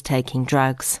sister was taking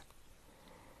drugs.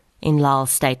 In Lyle's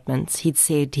statements, he'd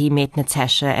said he met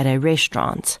Natasha at a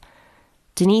restaurant.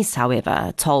 Denise,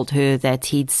 however, told her that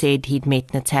he'd said he'd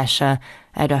met Natasha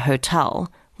at a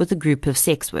hotel with a group of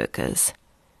sex workers.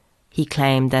 He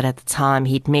claimed that at the time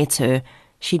he'd met her,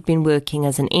 she'd been working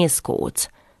as an escort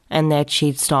and that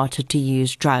she'd started to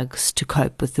use drugs to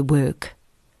cope with the work.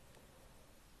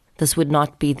 This would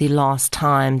not be the last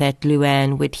time that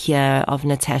Luann would hear of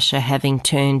Natasha having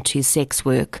turned to sex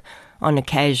work on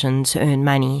occasion to earn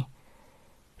money.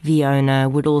 Fiona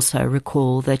would also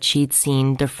recall that she'd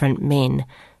seen different men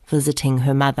visiting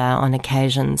her mother on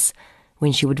occasions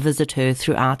when she would visit her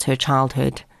throughout her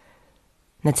childhood.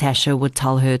 Natasha would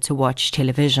tell her to watch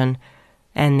television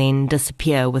and then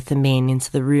disappear with the men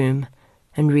into the room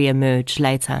and re-emerge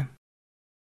later.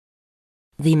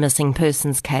 The missing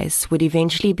persons case would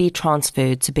eventually be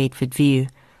transferred to Bedford View,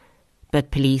 but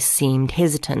police seemed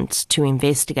hesitant to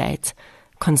investigate,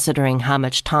 considering how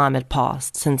much time had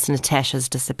passed since Natasha's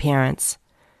disappearance.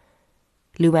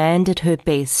 Luann did her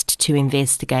best to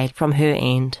investigate from her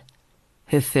end.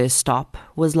 Her first stop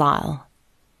was Lyle.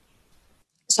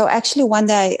 So actually one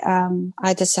day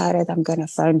I decided I'm going to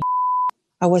phone.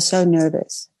 I was so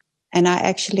nervous. And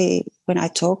when I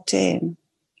talked to him,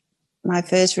 my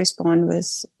first response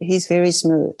was, he's very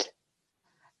smooth.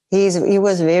 He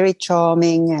was very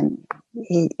charming, and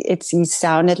he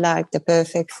sounded like the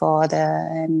perfect father,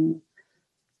 and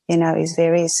he's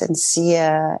very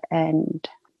sincere and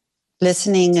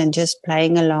listening and just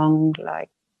playing along. Like,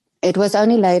 it was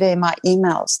only later in my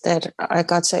emails that I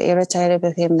got so irritated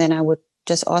with him. Then I would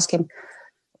just ask him,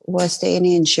 was there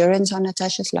any insurance on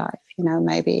Natasha's life?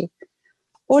 Maybe.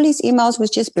 All his emails was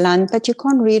just blunt, but you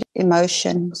can't read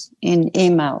emotions in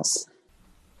emails.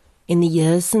 In the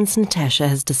years since Natasha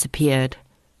has disappeared,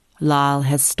 Lyle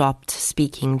has stopped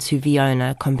speaking to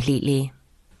Fiona completely.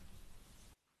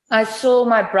 I saw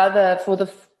my brother for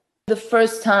the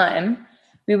first time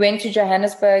We went to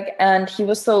Johannesburg, and he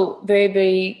was still very,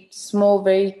 very small,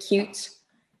 very cute.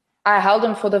 I held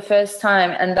him for the first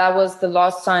time, and that was the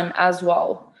last time as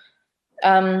well.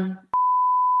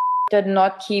 Did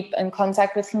not keep in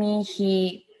contact with me.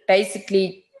 He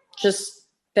basically just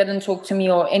didn't talk to me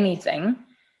or anything.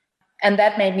 And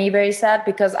that made me very sad,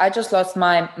 because I just lost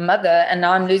my mother, and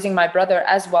now I'm losing my brother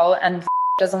as well, and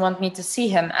doesn't want me to see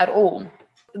him at all.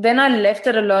 Then I left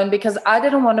it alone because I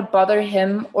didn't want to bother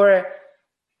him or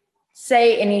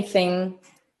say anything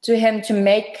to him to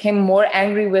make him more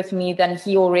angry with me than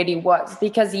he already was,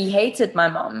 because he hated my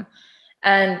mom.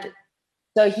 And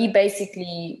so he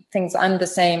basically thinks I'm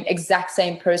the exact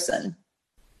same person.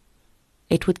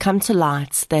 It would come to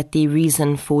light that the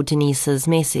reason for Denise's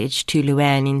message to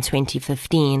Luann in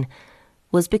 2015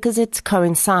 was because it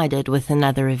coincided with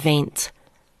another event.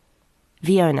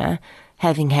 Fiona,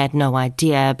 having had no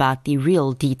idea about the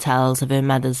real details of her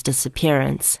mother's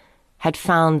disappearance, had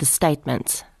found the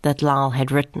statement that Lyle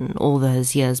had written all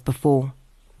those years before.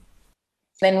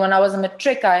 Then when I was a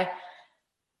matric, I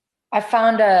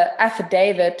found an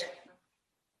affidavit,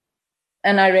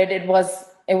 and I read it was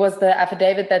the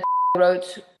affidavit that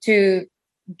wrote to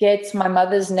get my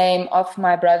mother's name off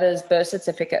my brother's birth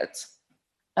certificate.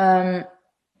 And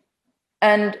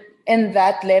in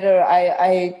that letter,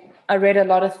 I read a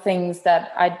lot of things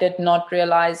that I did not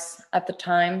realize at the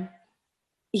time.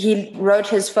 He wrote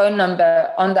his phone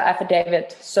number on the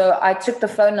affidavit. So I took the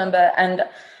phone number, and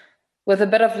with a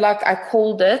bit of luck, I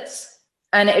called it,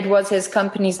 and it was his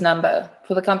company's number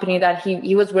for the company that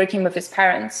he was working with his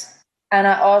parents. And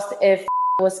I asked if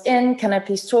was in, can I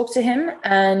please talk to him?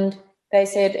 And they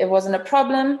said it wasn't a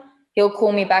problem. He'll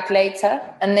call me back later.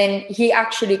 And then he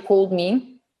actually called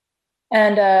me,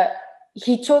 and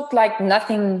he talked like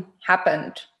nothing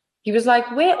happened. He was like,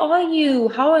 where are you?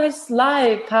 How is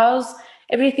life? How's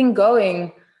everything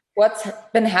going? What's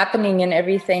been happening and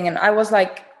everything? And I was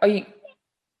like,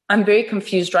 I'm very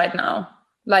confused right now.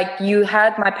 Like, you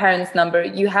had my parents' number,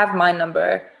 you have my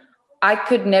number. I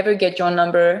could never get your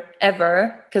number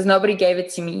ever, because nobody gave it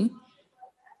to me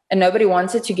and nobody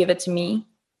wanted to give it to me.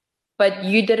 But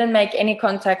you didn't make any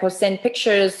contact or send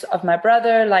pictures of my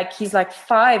brother. Like, he's like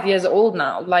 5 years old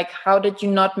now. Like, how did you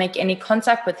not make any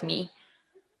contact with me?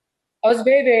 I was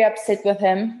very, very upset with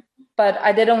him, but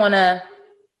I didn't want to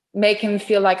make him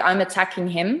feel like I'm attacking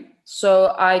him.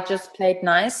 So I just played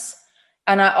nice.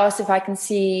 And I asked if I can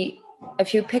see a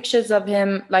few pictures of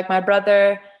him, like my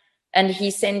brother. And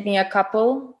he sent me a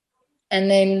couple.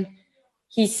 And then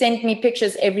he sent me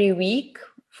pictures every week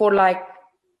for like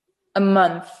a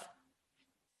month.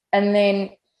 And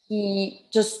then he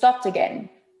just stopped again.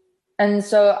 And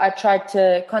so I tried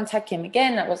to contact him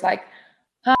again. I was like,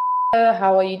 hi,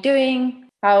 how are you doing?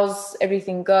 How's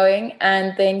everything going?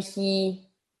 And then he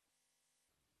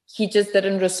just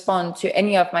didn't respond to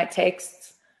any of my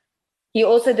texts. He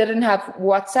also didn't have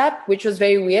WhatsApp, which was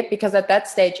very weird, because at that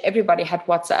stage, everybody had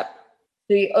WhatsApp.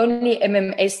 So he only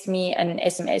MMS'd me and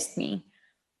SMS'd me.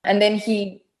 And then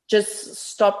he just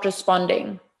stopped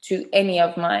responding to any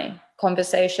of my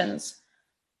conversations.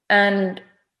 And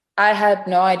I had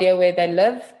no idea where they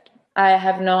lived. I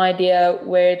have no idea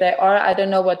where they are. I don't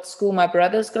know what school my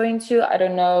brother's going to. I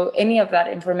don't know any of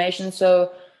that information.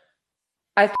 So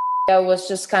I think that was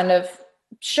just kind of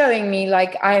showing me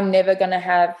like I'm never going to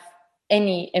have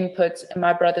any input in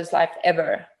my brother's life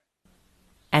ever.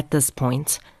 At this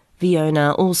point,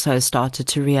 Fiona also started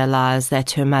to realize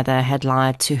that her mother had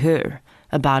lied to her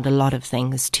about a lot of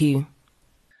things too.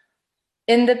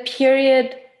 In the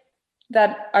period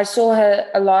that I saw her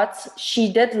a lot,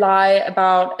 she did lie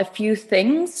about a few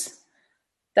things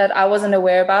that I wasn't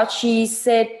aware about. She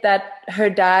said that her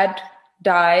dad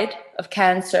died of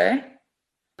cancer,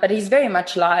 but he's very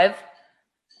much alive.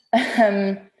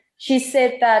 She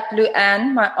said that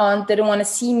Luann, my aunt, didn't want to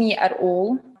see me at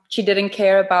all. She didn't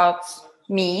care about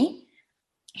me.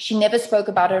 She never spoke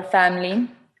about her family,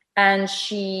 and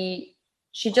she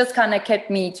just kind of kept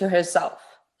me to herself.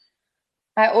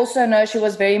 I also know she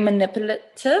was very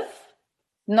manipulative,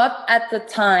 not at the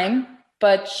time,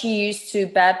 but she used to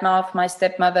badmouth my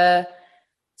stepmother,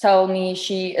 tell me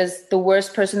she is the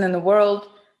worst person in the world,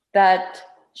 that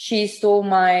she stole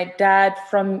my dad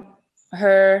from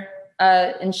her,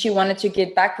 and she wanted to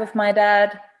get back with my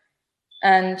dad,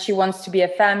 and she wants to be a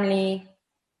family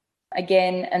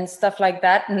again and stuff like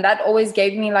that. And that always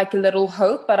gave me like a little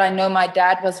hope, but I know my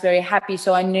dad was very happy,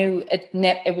 so I knew it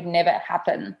would never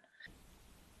happen.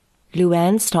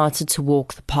 Luann started to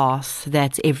walk the path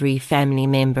that every family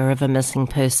member of a missing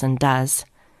person does.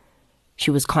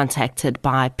 She was contacted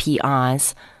by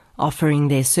PIs offering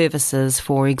their services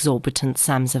for exorbitant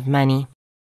sums of money.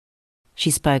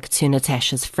 She spoke to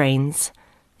Natasha's friends,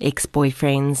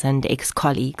 ex-boyfriends and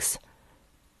ex-colleagues.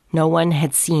 No one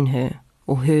had seen her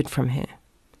or heard from her.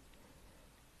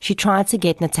 She tried to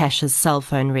get Natasha's cell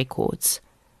phone records.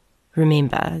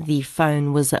 Remember, the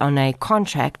phone was on a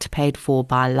contract paid for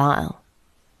by Lyle.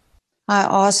 I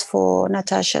asked for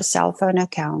Natasha's cell phone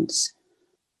accounts.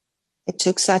 It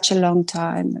took such a long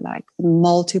time, like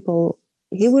multiple.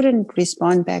 He wouldn't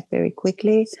respond back very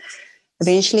quickly.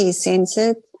 Eventually he sent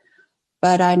it,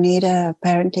 but I need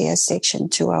apparently a Section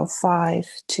 205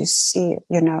 to see,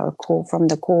 a call from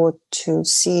the court to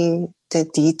see the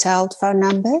detailed phone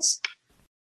numbers.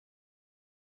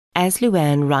 As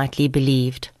Luann rightly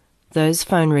believed, those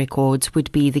phone records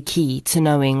would be the key to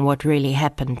knowing what really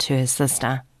happened to her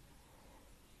sister.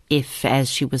 If, as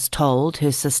she was told,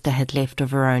 her sister had left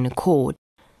of her own accord,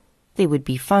 there would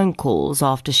be phone calls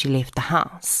after she left the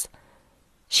house.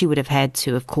 She would have had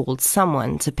to have called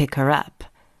someone to pick her up,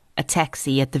 a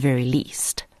taxi at the very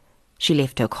least. She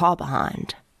left her car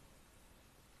behind.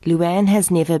 Luann has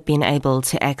never been able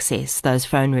to access those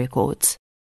phone records.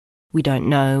 We don't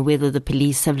know whether the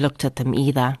police have looked at them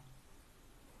either.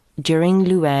 During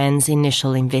Luann's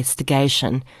initial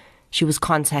investigation, she was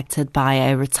contacted by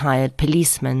a retired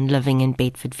policeman living in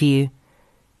Bedford View.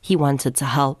 He wanted to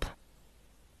help.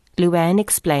 Luann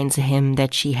explained to him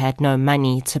that she had no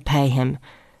money to pay him,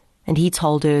 and he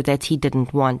told her that he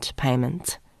didn't want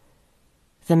payment.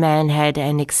 The man had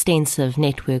an extensive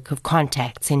network of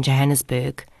contacts in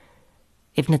Johannesburg.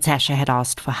 If Natasha had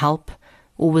asked for help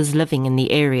or was living in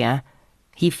the area,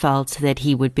 he felt that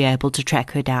he would be able to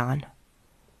track her down.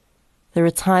 The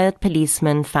retired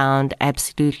policeman found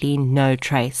absolutely no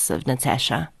trace of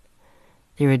Natasha.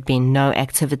 There had been no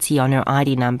activity on her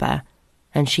ID number,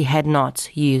 and she had not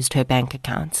used her bank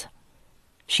account.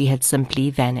 She had simply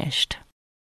vanished.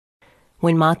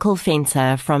 When Michael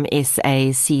Fenter from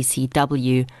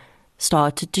SACCW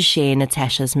started to share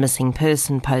Natasha's missing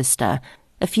person poster,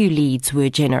 a few leads were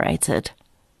generated.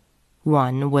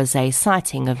 One was a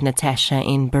sighting of Natasha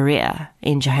in Berea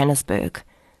in Johannesburg.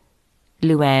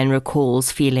 Luann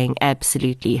recalls feeling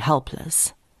absolutely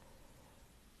helpless.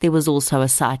 There was also a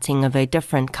sighting of a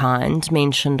different kind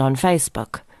mentioned on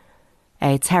Facebook.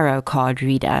 A tarot card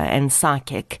reader and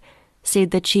psychic said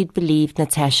that she'd believed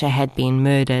Natasha had been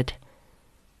murdered.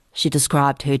 She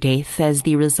described her death as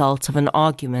the result of an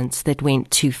argument that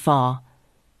went too far,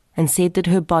 and said that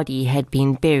her body had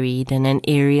been buried in an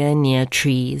area near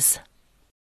trees.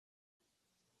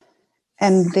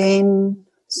 And then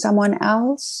someone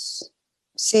else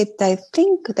said they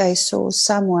think they saw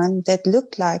someone that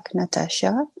looked like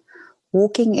Natasha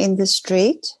walking in the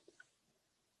street.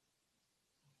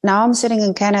 Now I'm sitting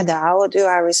in Canada. How do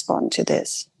I respond to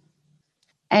this?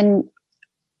 And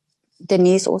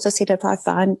Denise also said if I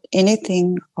find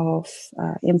anything of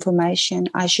information,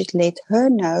 I should let her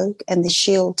know and then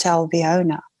she'll tell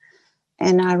Fiona.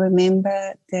 And I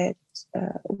remember that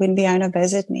when Fiona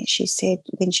visited me, she said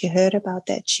when she heard about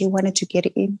that, she wanted to get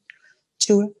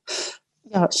into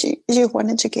she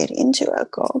wanted to get into a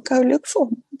car, go look for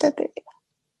me. That they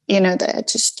had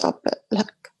to stop it.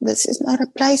 Like, this is not a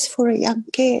place for a young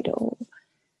kid.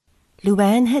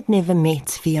 Luann had never met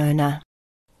Fiona.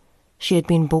 She had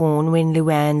been born when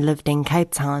Luann lived in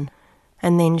Cape Town,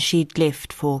 and then she'd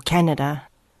left for Canada.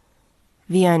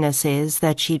 Fiona says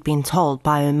that she'd been told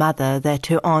by her mother that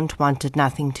her aunt wanted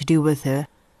nothing to do with her.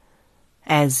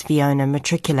 As Fiona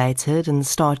matriculated and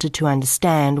started to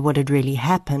understand what had really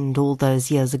happened all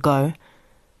those years ago,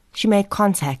 she made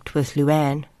contact with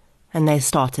Luann, and they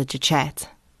started to chat.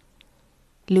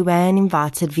 Luann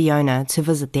invited Fiona to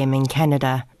visit them in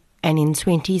Canada, and in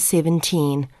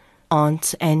 2017,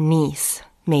 aunt and niece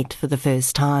met for the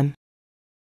first time.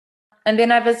 And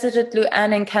then I visited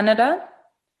Luann in Canada.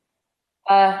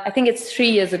 I think it's 3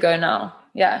 years ago now.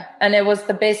 Yeah. And it was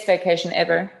the best vacation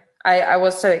ever. I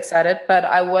was so excited, but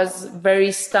I was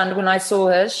very stunned when I saw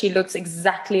her. She looks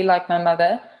exactly like my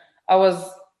mother.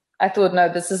 I thought, no,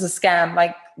 this is a scam.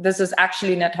 Like, this is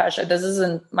actually Natasha. This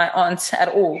isn't my aunt at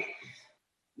all.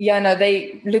 Yeah, no,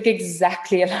 they look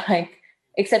exactly alike,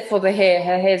 except for the hair.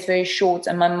 Her hair is very short,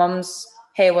 and my mom's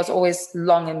hair was always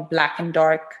long and black and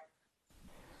dark.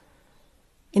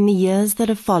 In the years that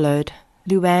have followed,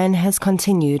 Luann has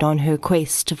continued on her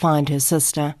quest to find her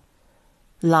sister.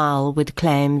 Lyle would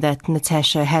claim that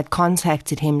Natasha had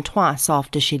contacted him twice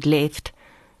after she'd left,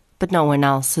 but no one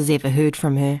else has ever heard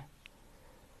from her.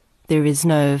 There is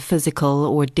no physical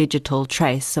or digital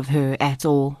trace of her at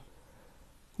all.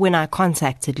 When I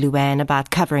contacted Luann about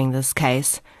covering this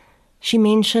case, she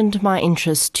mentioned my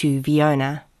interest to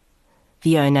Fiona.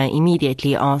 Fiona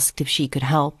immediately asked if she could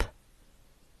help.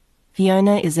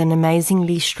 Fiona is an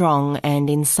amazingly strong and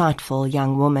insightful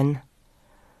young woman.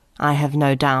 I have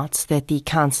no doubt that the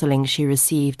counselling she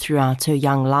received throughout her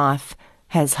young life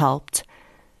has helped,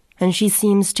 and she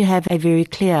seems to have a very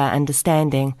clear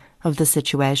understanding of the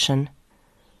situation.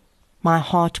 My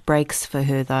heart breaks for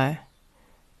her, though,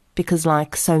 because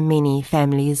like so many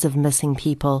families of missing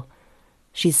people,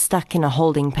 she's stuck in a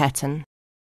holding pattern.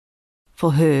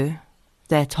 For her,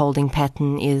 that holding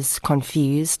pattern is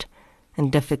confused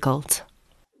and difficult.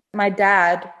 My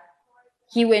dad,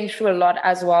 he went through a lot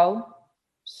as well.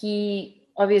 He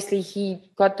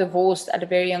got divorced at a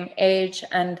very young age,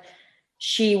 and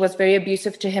she was very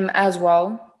abusive to him as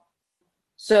well.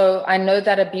 So I know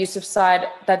that abusive side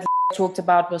that talked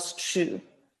about was true.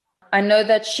 I know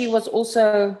that she was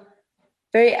also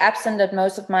very absent at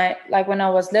most of my, like when I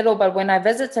was little, but when I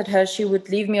visited her, she would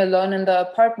leave me alone in the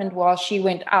apartment while she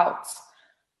went out.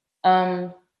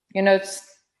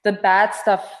 It's the bad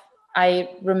stuff. I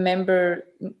remember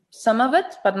some of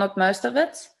it, but not most of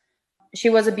it. She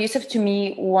was abusive to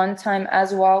me one time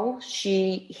as well.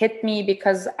 She hit me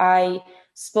because I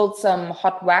spilled some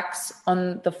hot wax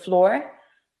on the floor,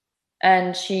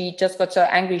 and she just got so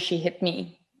angry she hit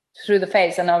me through the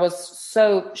face, and I was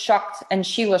so shocked, and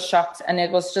she was shocked, and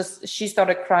it was just, she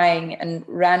started crying and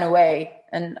ran away,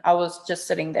 and I was just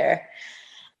sitting there.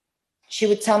 She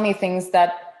would tell me things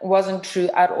that wasn't true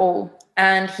at all,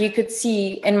 and he could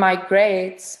see in my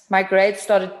grades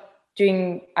started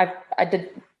doing, I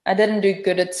didn't do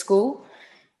good at school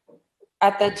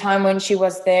at that time when she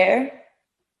was there.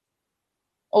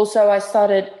 Also, I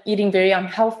started eating very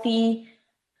unhealthy,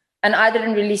 and I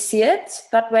didn't really see it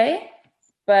that way.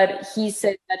 But he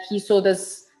said that he saw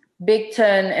this big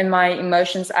turn in my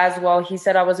emotions as well. He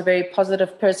said I was a very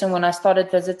positive person when I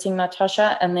started visiting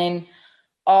Natasha. And then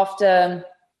after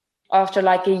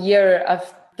like a year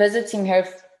of visiting her,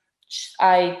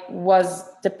 I was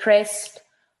depressed.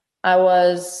 I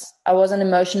wasn't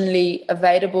emotionally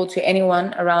available to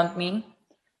anyone around me.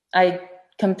 I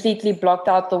completely blocked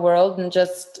out the world and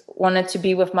just wanted to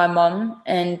be with my mom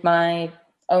and my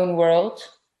own world.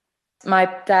 My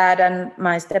dad and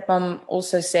my stepmom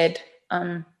also said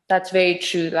that's very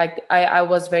true. Like I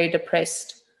was very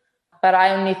depressed, but I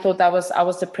only thought I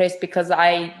was depressed because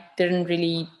I didn't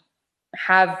really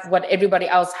have what everybody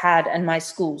else had in my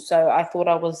school. So I thought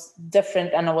I was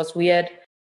different and I was weird.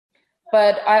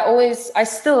 But I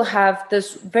still have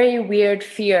this very weird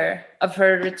fear of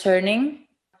her returning.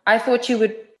 I thought she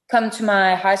would come to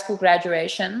my high school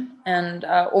graduation and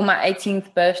or my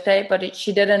 18th birthday, but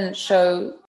she didn't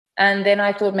show. And then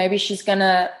I thought maybe she's going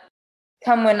to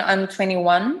come when I'm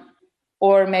 21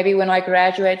 or maybe when I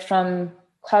graduate from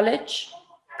college,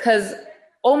 because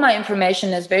all my information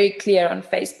is very clear on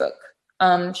Facebook.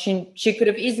 She could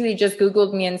have easily just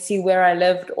Googled me and see where I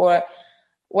lived or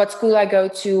what school I go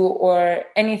to or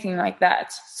anything like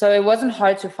that. So it wasn't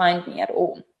hard to find me at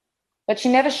all. But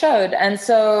she never showed. And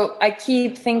so I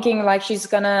keep thinking like she's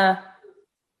gonna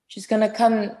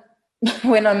come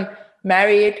when I'm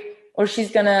married, or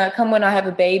she's gonna come when I have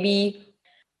a baby.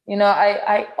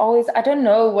 I don't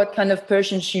know what kind of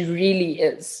person she really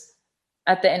is.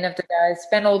 At the end of the day, I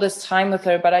spent all this time with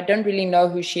her, but I don't really know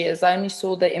who she is. I only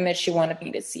saw the image she wanted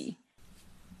me to see.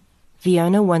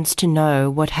 Fiona wants to know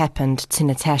what happened to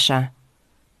Natasha,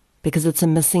 because it's a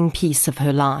missing piece of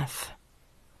her life.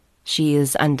 She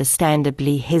is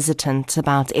understandably hesitant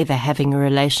about ever having a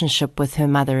relationship with her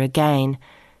mother again,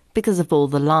 because of all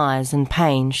the lies and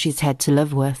pain she's had to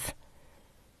live with.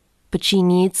 But she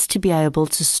needs to be able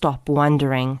to stop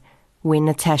wondering when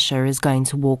Natasha is going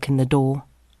to walk in the door.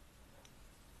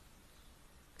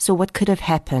 So what could have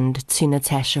happened to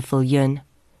Natasha Viljoen?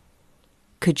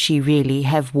 Could she really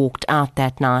have walked out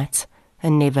that night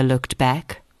and never looked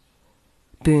back?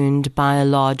 Booned by a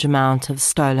large amount of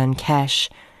stolen cash,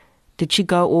 did she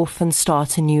go off and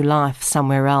start a new life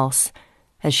somewhere else,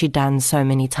 as she'd done so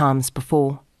many times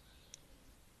before?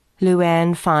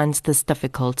 Luann finds this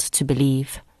difficult to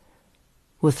believe.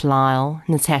 With Lyle,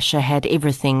 Natasha had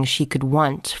everything she could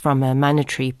want from a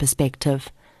monetary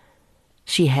perspective.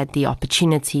 She had the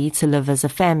opportunity to live as a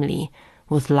family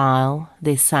with Lyle,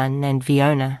 their son, and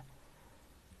Fiona.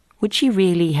 Would she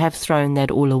really have thrown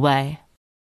that all away?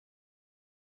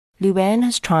 Luann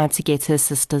has tried to get her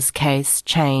sister's case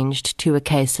changed to a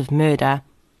case of murder,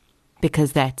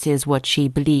 because that is what she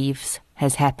believes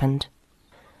has happened.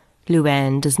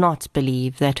 Luann does not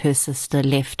believe that her sister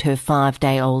left her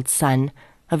 5-day-old son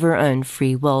of her own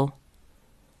free will.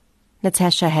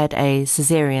 Natasha had a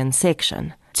caesarean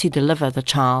section to deliver the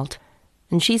child,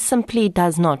 and she simply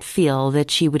does not feel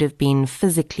that she would have been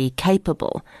physically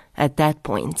capable at that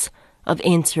point of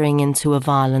entering into a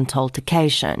violent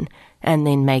altercation and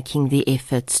then making the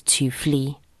effort to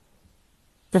flee.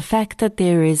 The fact that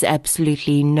there is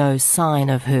absolutely no sign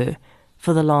of her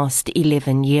for the last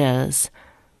 11 years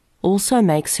also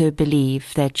makes her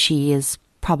believe that she is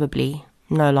probably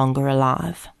no longer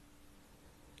alive.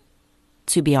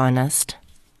 To be honest,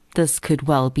 this could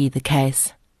well be the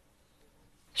case.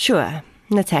 Sure,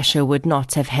 Natasha would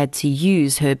not have had to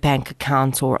use her bank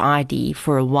account or ID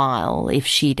for a while if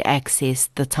she'd accessed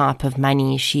the type of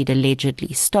money she'd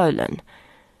allegedly stolen,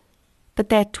 but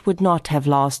that would not have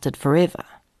lasted forever.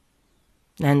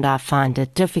 And I find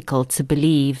it difficult to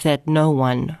believe that no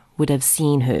one would have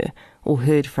seen her or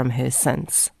heard from her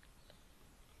since.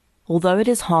 Although it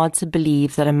is hard to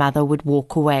believe that a mother would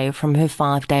walk away from her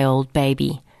 5-day-old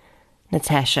baby,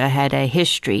 Natasha had a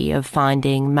history of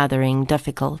finding mothering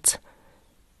difficult.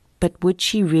 But would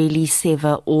she really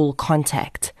sever all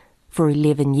contact for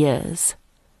 11 years?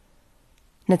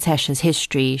 Natasha's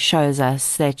history shows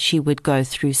us that she would go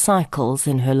through cycles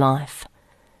in her life,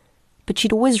 but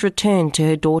she'd always return to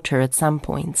her daughter at some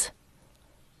point,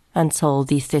 until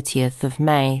the 30th of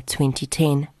May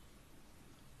 2010.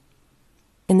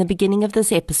 In the beginning of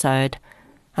this episode,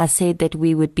 I said that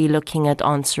we would be looking at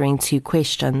answering 2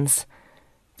 questions.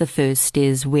 The first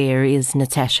is, where is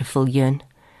Natasha Viljoen?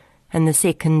 And the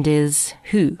second is,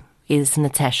 who is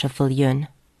Natasha Viljoen?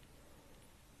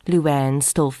 Luann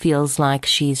still feels like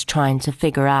she's trying to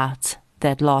figure out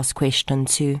that last question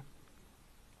too.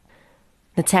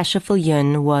 Natasha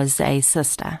Viljoen was a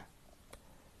sister.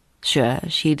 Sure,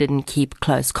 she didn't keep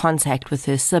close contact with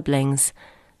her siblings,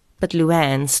 but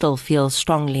Luann still feels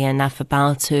strongly enough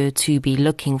about her to be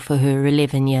looking for her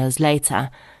 11 years later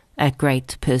at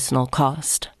great personal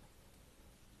cost.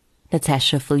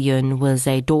 Natasha Viljoen was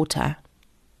a daughter.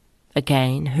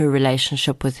 Again, her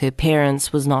relationship with her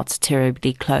parents was not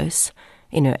terribly close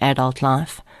in her adult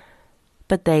life,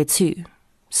 but they too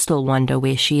still wonder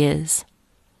where she is.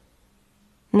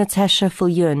 Natasha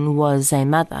Viljoen was a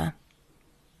mother.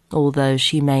 Although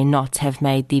she may not have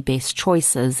made the best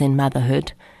choices in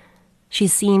motherhood, she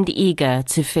seemed eager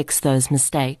to fix those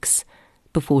mistakes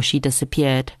before she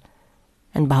disappeared,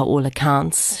 and by all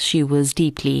accounts, she was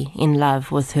deeply in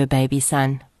love with her baby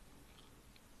son.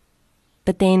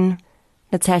 But then,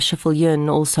 Natasha Viljoen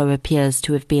also appears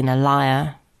to have been a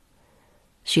liar.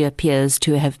 She appears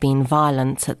to have been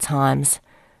violent at times,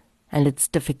 and it's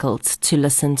difficult to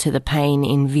listen to the pain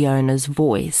in Fiona's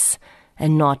voice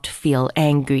and not feel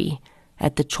angry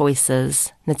at the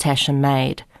choices Natasha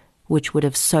made, which would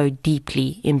have so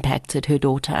deeply impacted her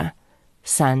daughter,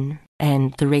 son,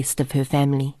 and the rest of her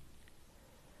family.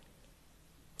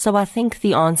 So I think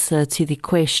the answer to the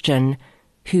question,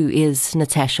 who is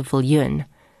Natasha Viljoen,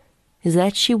 is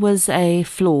that she was a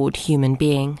flawed human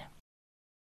being,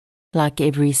 like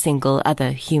every single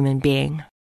other human being.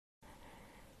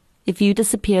 If you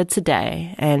disappeared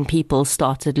today and people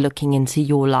started looking into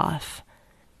your life,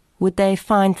 would they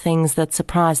find things that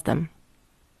surprised them?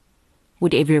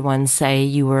 Would everyone say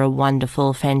you were a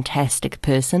wonderful, fantastic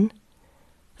person?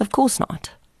 Of course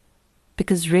not.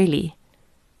 Because really,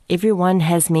 everyone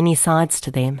has many sides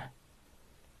to them.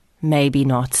 Maybe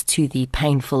not to the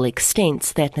painful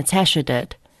extent that Natasha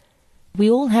did. We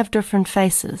all have different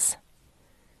faces.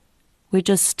 We're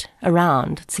just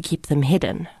around to keep them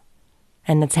hidden,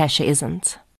 and Natasha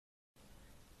isn't.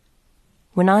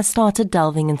 When I started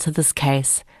delving into this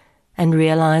case and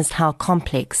realized how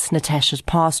complex Natasha's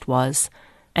past was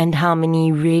and how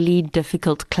many really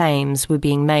difficult claims were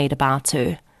being made about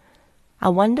her, I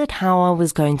wondered how I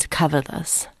was going to cover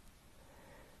this.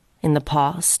 In the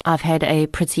past, I've had a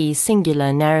pretty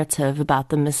singular narrative about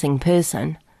the missing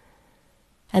person,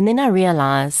 and then I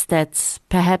realized that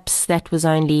perhaps that was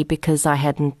only because I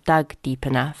hadn't dug deep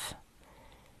enough.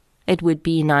 It would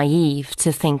be naive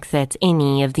to think that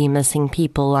any of the missing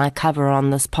people I cover on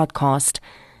this podcast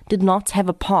did not have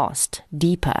a past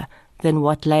deeper than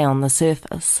what lay on the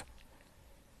surface.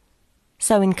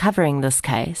 So in covering this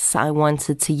case, I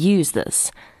wanted to use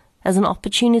this as an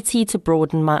opportunity to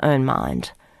broaden my own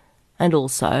mind, and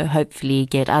also hopefully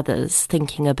get others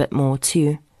thinking a bit more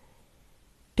too.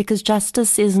 Because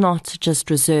justice is not just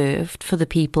reserved for the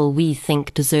people we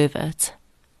think deserve it.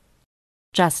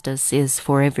 Justice is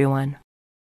for everyone.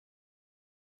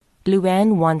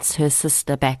 Luann wants her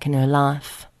sister back in her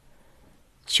life.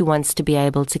 She wants to be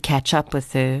able to catch up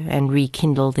with her and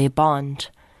rekindle their bond.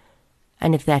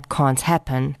 And if that can't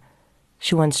happen,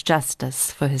 she wants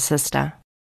justice for her sister.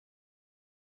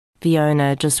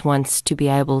 Fiona just wants to be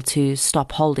able to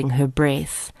stop holding her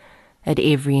breath at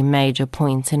every major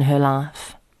point in her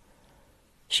life.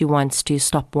 She wants to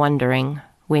stop wondering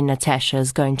when Natasha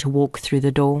is going to walk through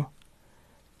the door.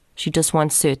 She just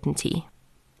wants certainty.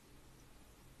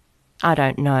 I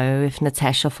don't know if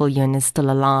Natasha Viljoen is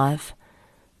still alive.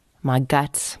 My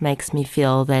gut makes me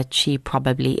feel that she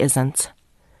probably isn't.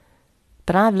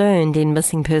 But I've learned in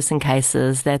missing person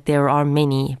cases that there are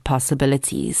many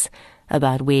possibilities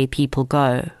about where people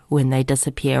go when they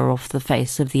disappear off the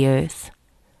face of the earth.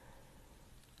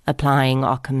 Applying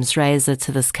Occam's razor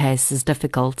to this case is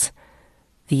difficult.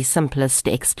 The simplest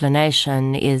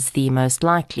explanation is the most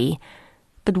likely,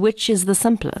 but which is the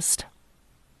simplest?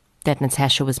 That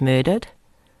Natasha was murdered,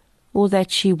 or that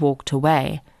she walked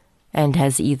away and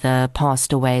has either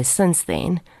passed away since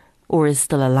then or is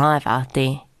still alive out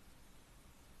there?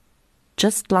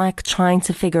 Just like trying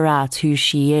to figure out who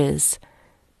she is,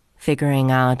 figuring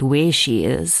out where she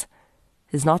is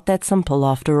not that simple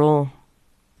after all.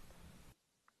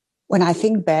 When I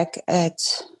think back at,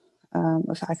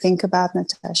 if I think about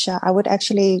Natasha, I would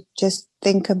actually just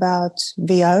think about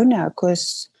Fiona,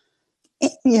 because,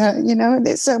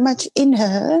 there's so much in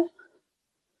her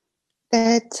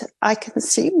that I can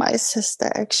see my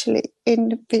sister actually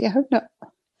in Fiona.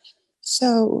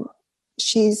 So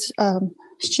she's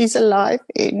alive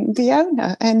in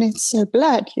Fiona, and it's her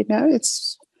blood,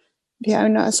 it's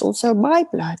Fiona is also my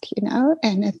blood,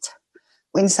 and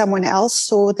when someone else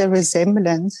saw the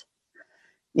resemblance,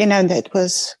 that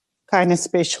was kind of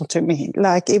special to me.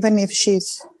 Like, even if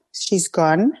she's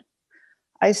gone,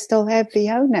 I still have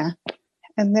Fiona,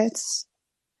 and that's,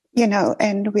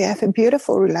 and we have a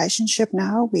beautiful relationship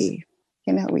now. We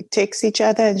text each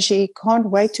other, and she can't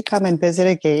wait to come and visit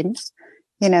again,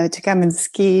 to come and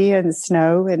ski and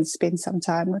snow and spend some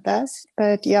time with us.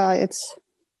 But yeah, it's,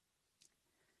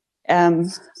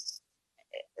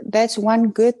 that's one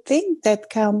good thing that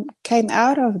came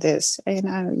out of this.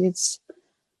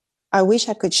 I wish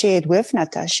I could share it with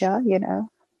Natasha,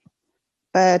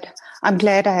 but I'm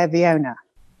glad I have Fiona.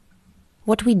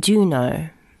 What we do know,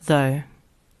 though,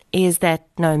 is that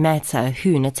no matter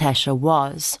who Natasha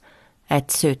was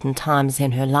at certain times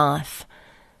in her life,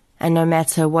 and no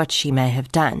matter what she may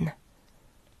have done,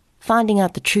 finding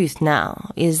out the truth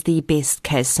now is the best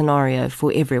case scenario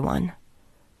for everyone.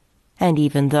 And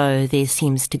even though there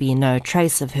seems to be no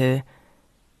trace of her,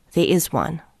 there is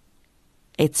one.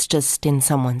 It's just in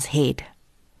someone's head.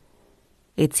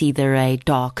 It's either a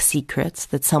dark secret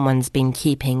that someone's been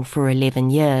keeping for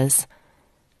 11 years,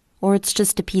 or it's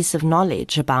just a piece of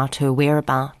knowledge about her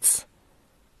whereabouts.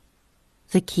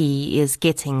 The key is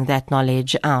getting that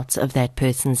knowledge out of that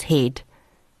person's head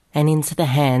and into the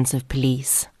hands of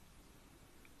police.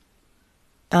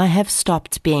 I have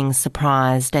stopped being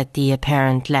surprised at the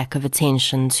apparent lack of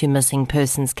attention to missing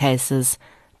persons cases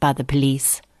by the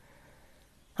police.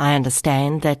 I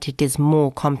understand that it is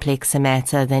more complex a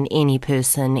matter than any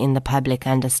person in the public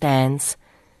understands,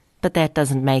 but that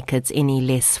doesn't make it any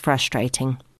less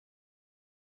frustrating.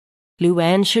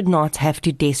 Luann should not have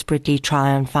to desperately try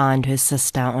and find her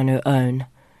sister on her own,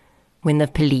 when the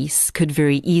police could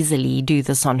very easily do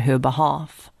this on her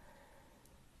behalf.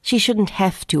 She shouldn't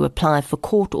have to apply for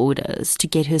court orders to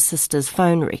get her sister's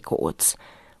phone records,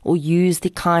 or use the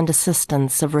kind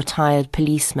assistance of retired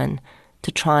policemen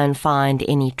to try and find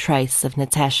any trace of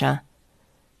Natasha.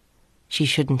 She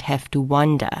shouldn't have to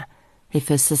wonder if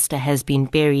her sister has been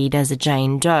buried as a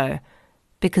Jane Doe,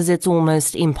 because it's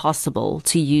almost impossible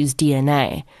to use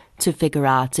DNA to figure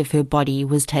out if her body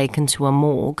was taken to a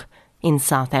morgue in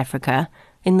South Africa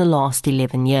in the last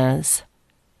 11 years.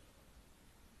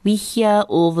 We hear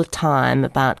all the time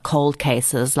about cold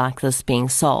cases like this being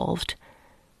solved,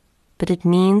 but it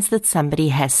means that somebody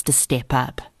has to step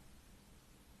up.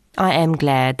 I am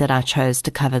glad that I chose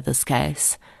to cover this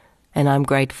case, and I'm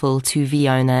grateful to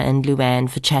Fiona and Luann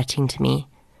for chatting to me.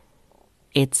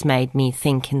 It's made me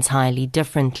think entirely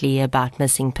differently about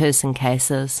missing person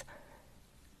cases.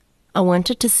 I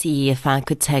wanted to see if I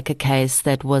could take a case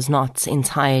that was not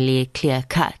entirely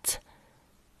clear-cut,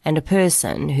 and a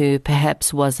person who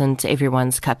perhaps wasn't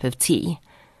everyone's cup of tea,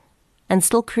 and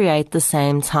still create the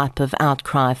same type of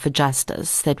outcry for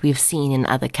justice that we've seen in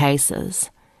other cases.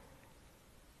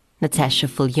 Natasha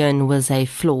Viljoen was a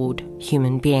flawed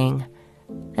human being,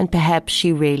 and perhaps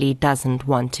she really doesn't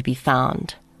want to be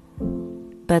found.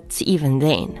 But even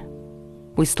then,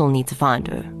 we still need to find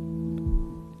her.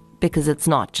 Because it's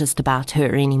not just about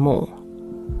her anymore.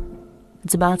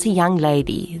 It's about a young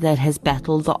lady that has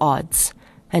battled the odds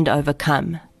and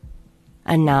overcome,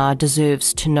 and now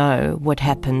deserves to know what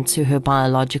happened to her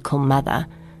biological mother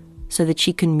so that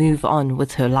she can move on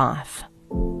with her life.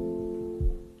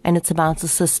 And it's about a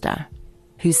sister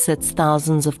who sits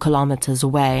thousands of kilometers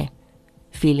away,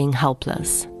 feeling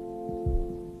helpless.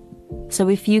 So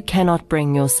if you cannot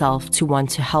bring yourself to want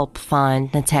to help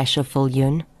find Natasha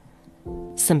Viljoen,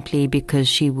 simply because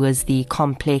she was the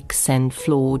complex and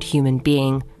flawed human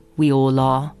being we all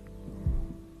are,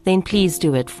 then please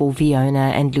do it for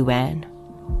Fiona and Luann,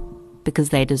 because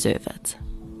they deserve it.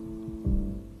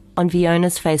 On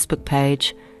Fiona's Facebook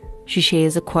page, she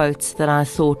shares a quote that I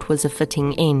thought was a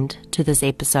fitting end to this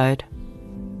episode.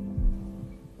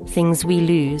 Things we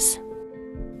lose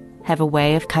have a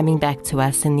way of coming back to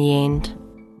us in the end,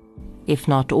 if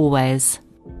not always,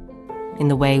 in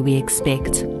the way we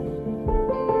expect.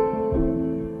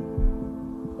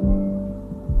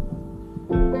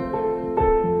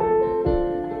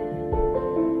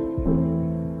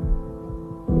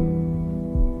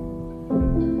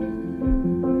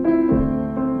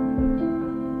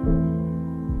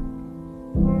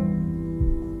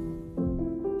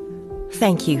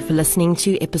 Thank you for listening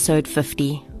to episode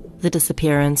 50, The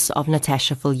Disappearance of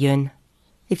Natasha Viljoen.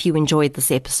 If you enjoyed this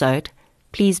episode,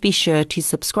 please be sure to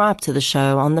subscribe to the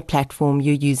show on the platform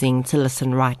you're using to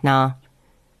listen right now.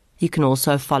 You can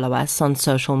also follow us on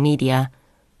social media.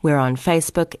 We're on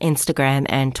Facebook, Instagram,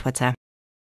 and Twitter.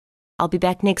 I'll be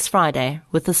back next Friday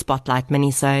with the Spotlight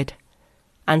minisode.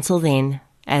 Until then,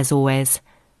 as always,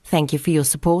 thank you for your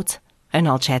support, and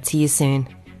I'll chat to you soon.